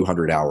a few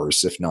hundred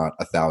hours, if not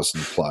 1,000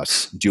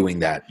 plus, doing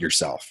that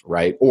yourself,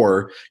 right?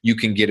 Or you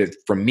can get it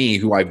from me,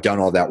 who I've done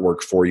all that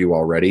work for you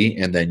already,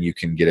 and then you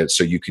can get it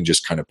so you can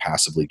just kind of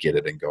passively get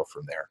it and go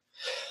from there.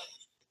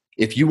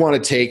 If you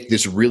want to take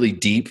this really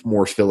deep,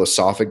 more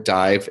philosophic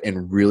dive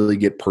and really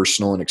get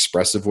personal and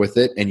expressive with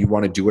it, and you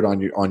want to do it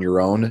on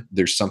your own,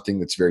 there's something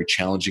that's very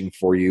challenging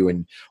for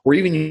you, or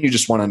even you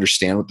just want to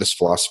understand what this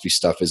philosophy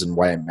stuff is and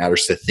why it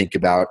matters to think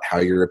about how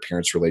your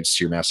appearance relates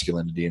to your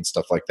masculinity and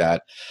stuff like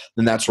that,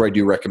 then that's where I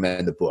do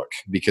recommend the book,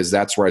 because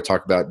that's where I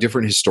talk about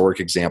different historic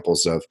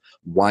examples of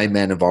why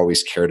men have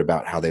always cared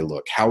about how they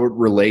look, how it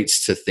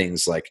relates to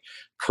things like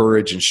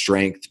courage and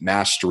strength,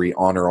 mastery,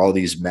 honor, all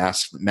these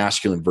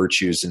masculine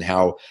virtues, and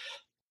how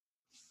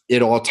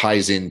it all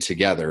ties in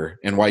together,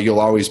 and why you'll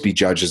always be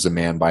judged as a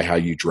man by how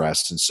you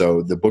dress. And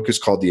so the book is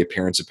called The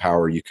Appearance of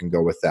Power. You can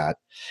go with that.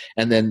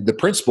 And then the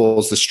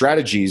principles, the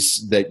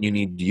strategies that you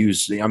need to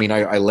use. I mean,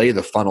 I lay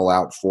the funnel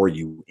out for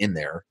you in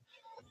there.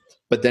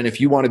 But then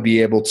if you want to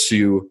be able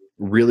to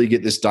really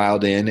get this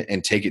dialed in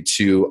and take it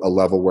to a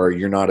level where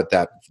you're not at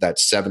that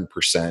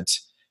 7%,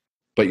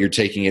 but you're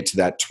taking it to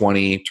that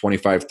 20,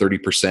 25,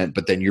 30%,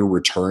 but then your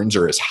returns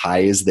are as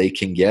high as they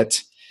can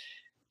get,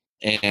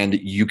 and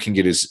you can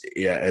get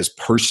as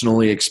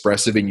personally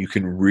expressive, and you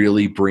can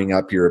really bring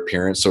up your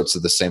appearance so it's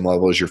at the same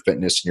level as your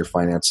fitness and your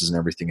finances and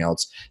everything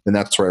else, then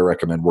that's where I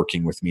recommend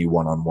working with me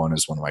one-on-one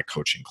as one of my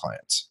coaching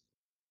clients.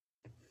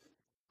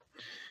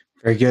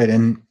 Very good.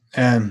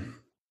 And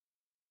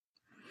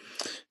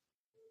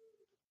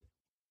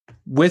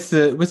with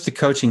the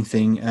coaching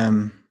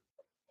thing,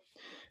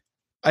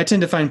 I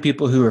tend to find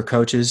people who are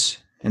coaches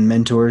and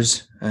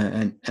mentors,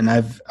 and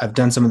I've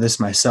done some of this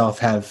myself,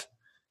 have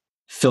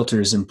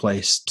filters in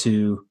place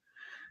to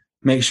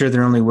make sure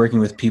they're only working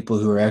with people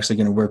who are actually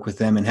going to work with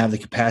them and have the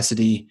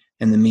capacity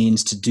and the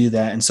means to do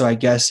that. And so I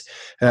guess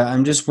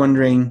I'm just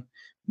wondering,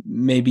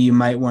 maybe you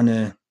might want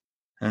to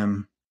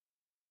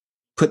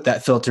put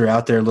that filter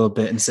out there a little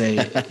bit and say,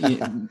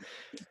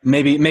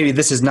 maybe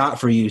this is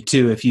not for you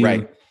too. If you,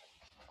 right.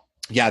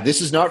 Yeah,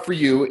 this is not for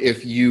you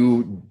if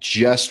you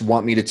just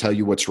want me to tell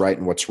you what's right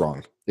and what's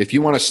wrong. If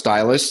you want a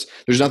stylist,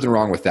 there's nothing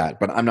wrong with that,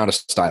 but I'm not a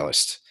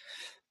stylist.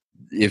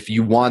 If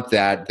you want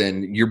that,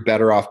 then you're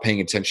better off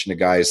paying attention to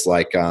guys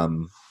like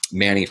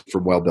Manny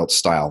from Well Built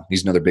Style.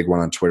 He's another big one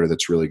on Twitter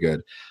that's really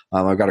good.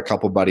 I've got a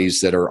couple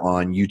buddies that are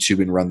on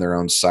YouTube and run their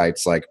own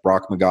sites, like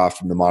Brock McGough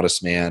from The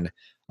Modest Man,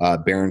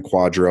 Baron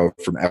Quadro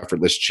from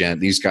Effortless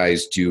Gent. These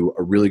guys do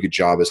a really good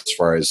job as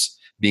far as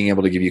being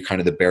able to give you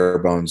kind of the bare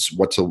bones,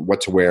 what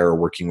to wear, or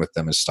working with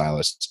them as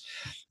stylists.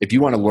 If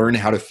you want to learn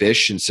how to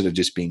fish instead of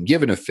just being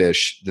given a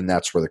fish, then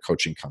that's where the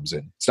coaching comes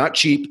in. It's not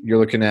cheap. You're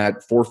looking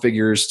at 4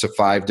 figures to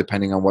 5,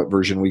 depending on what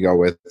version we go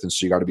with. And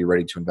so you got to be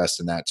ready to invest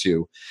in that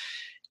too.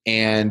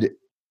 And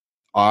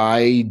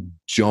I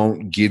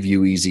don't give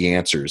you easy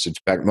answers. In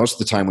fact, most of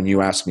the time when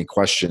you ask me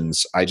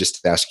questions, I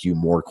just ask you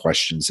more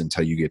questions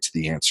until you get to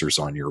the answers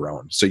on your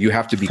own. So you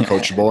have to be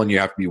coachable and you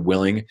have to be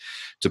willing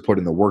to put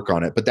in the work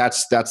on it. But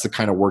that's the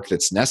kind of work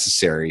that's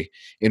necessary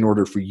in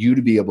order for you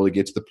to be able to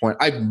get to the point.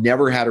 I've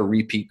never had a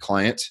repeat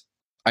client.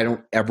 I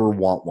don't ever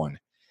want one.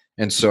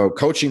 And so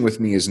coaching with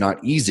me is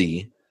not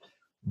easy,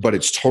 but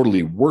it's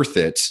totally worth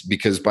it,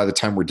 because by the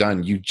time we're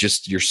done,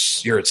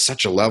 you're at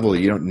such a level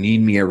you don't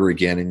need me ever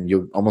again, and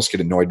you'll almost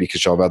get annoyed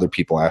because you'll have other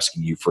people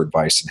asking you for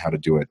advice and how to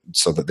do it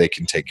so that they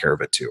can take care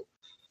of it too.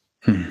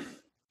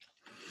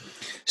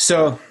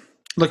 So,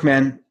 look,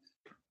 man,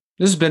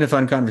 this has been a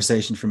fun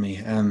conversation for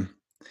me.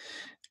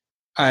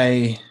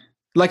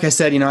 Like I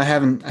said, I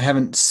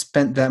haven't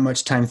spent that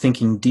much time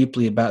thinking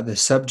deeply about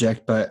this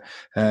subject, but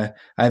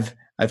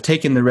I've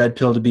taken the red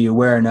pill to be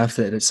aware enough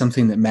that it's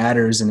something that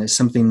matters and it's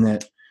something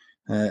that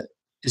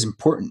is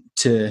important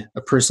to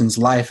a person's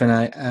life.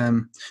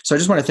 And so I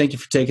just want to thank you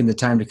for taking the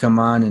time to come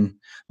on and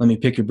let me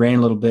pick your brain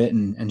a little bit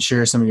and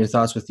share some of your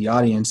thoughts with the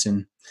audience.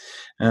 And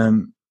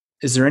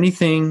is there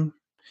anything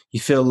you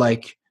feel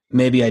like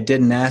maybe I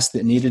didn't ask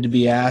that needed to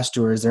be asked,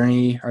 or are there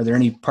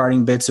any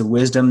parting bits of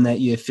wisdom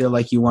that you feel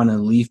like you want to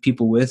leave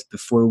people with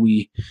before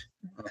we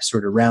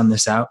sort of round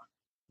this out?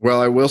 Well,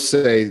 I will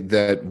say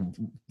that,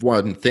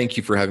 one, thank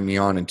you for having me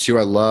on. And two,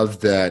 I love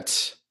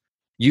that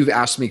you've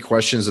asked me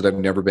questions that I've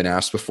never been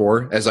asked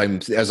before. As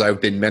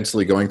I've been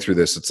mentally going through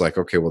this, it's like,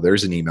 okay, well,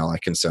 there's an email I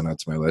can send out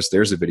to my list.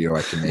 There's a video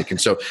I can make.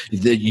 And so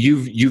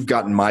you've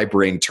gotten my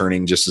brain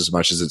turning just as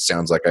much as it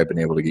sounds like I've been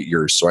able to get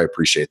yours. So I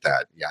appreciate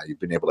that. Yeah, you've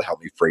been able to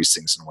help me phrase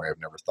things in a way I've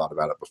never thought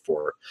about it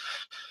before.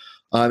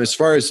 As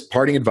far as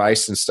parting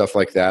advice and stuff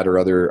like that, or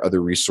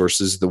other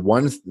resources,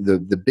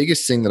 the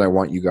biggest thing that I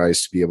want you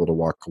guys to be able to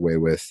walk away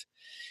with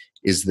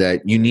is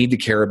that you need to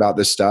care about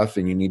this stuff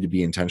and you need to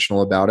be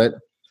intentional about it,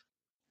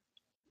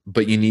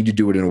 but you need to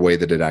do it in a way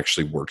that it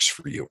actually works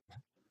for you.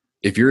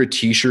 If you're a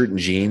t-shirt and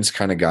jeans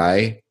kind of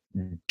guy,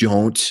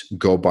 don't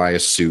go buy a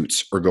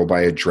suit or go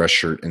buy a dress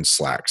shirt and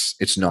slacks.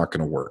 It's not going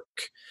to work.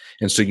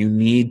 And so you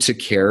need to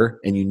care,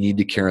 and you need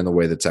to care in the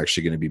way that's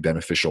actually going to be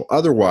beneficial.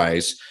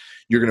 Otherwise,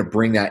 you're going to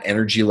bring that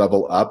energy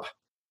level up,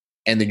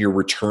 and then your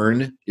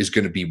return is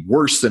going to be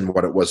worse than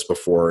what it was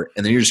before.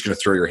 And then you're just going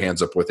to throw your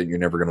hands up with it. You're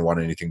never going to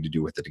want anything to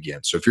do with it again.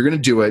 So if you're going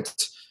to do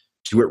it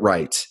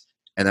right.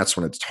 And that's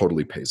when it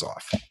totally pays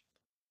off.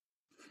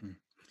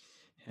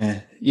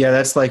 Yeah,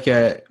 that's like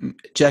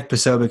Jack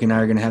Posobiec and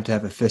I are going to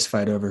have a fist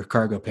fight over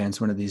cargo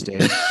pants one of these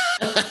days.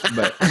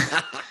 But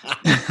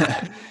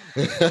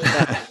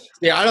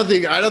yeah, I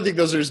don't think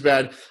those are as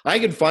bad. I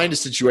can find a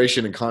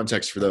situation and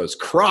context for those.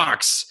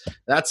 Crocs,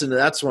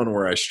 that's one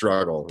where I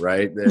struggle.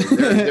 Right?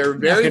 There are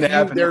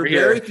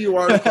very few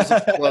articles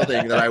of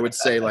clothing that I would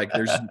say like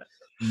there's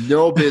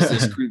no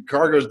business.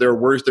 Cargos, they're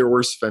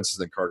worse offenses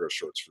than cargo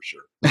shorts for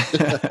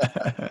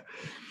sure.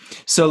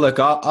 So look,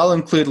 I'll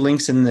include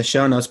links in the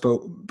show notes, but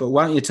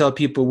why don't you tell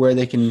people where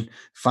they can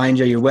find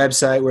you, your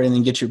website, where they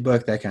can get your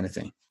book, that kind of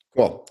thing.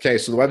 Cool. Okay,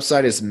 so the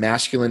website is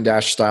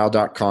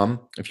masculine-style.com.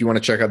 If you want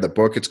to check out the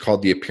book, it's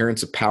called The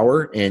Appearance of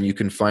Power, and you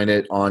can find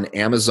it on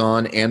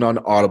Amazon and on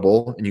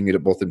Audible, and you can get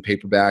it both in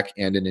paperback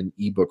and in an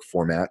ebook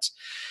format.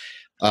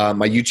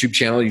 My YouTube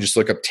channel, you just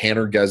look up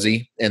Tanner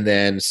Guzzi, and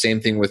then same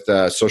thing with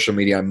social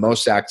media. I'm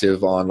most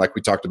active on, like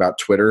we talked about,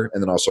 Twitter,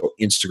 and then also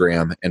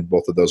Instagram, and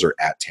both of those are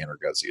at Tanner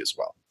Guzzi as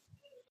well.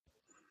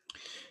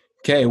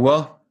 Okay,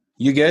 well,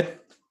 you good?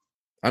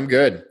 I'm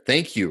good.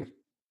 Thank you.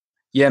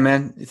 Yeah,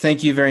 man.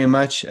 Thank you very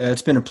much.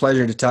 It's been a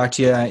pleasure to talk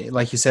to you.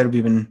 Like you said,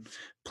 we've been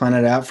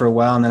planning it out for a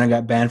while, and then I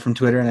got banned from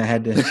Twitter, and I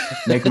had to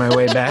make my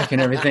way back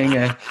and everything.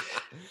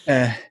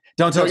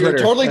 Don't tell Twitter. You're a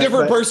totally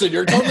different person.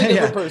 You're a totally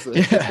different person.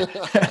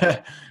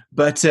 Yeah.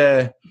 But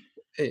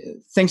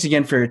thanks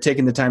again for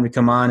taking the time to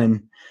come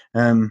on,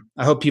 and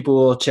I hope people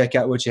will check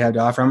out what you have to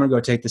offer. I'm going to go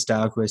take the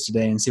style quiz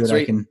today and see what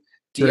I can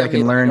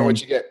learn. Know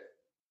what you get.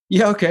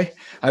 Yeah, okay.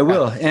 I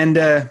will.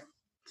 And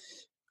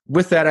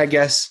with that, I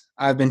guess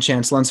I've been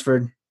Chance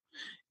Lunsford.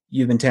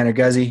 You've been Tanner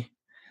Guzzi.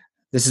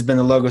 This has been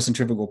the Logo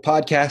Centrifugal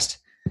Podcast.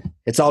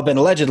 It's all been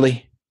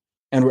allegedly,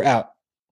 and we're out.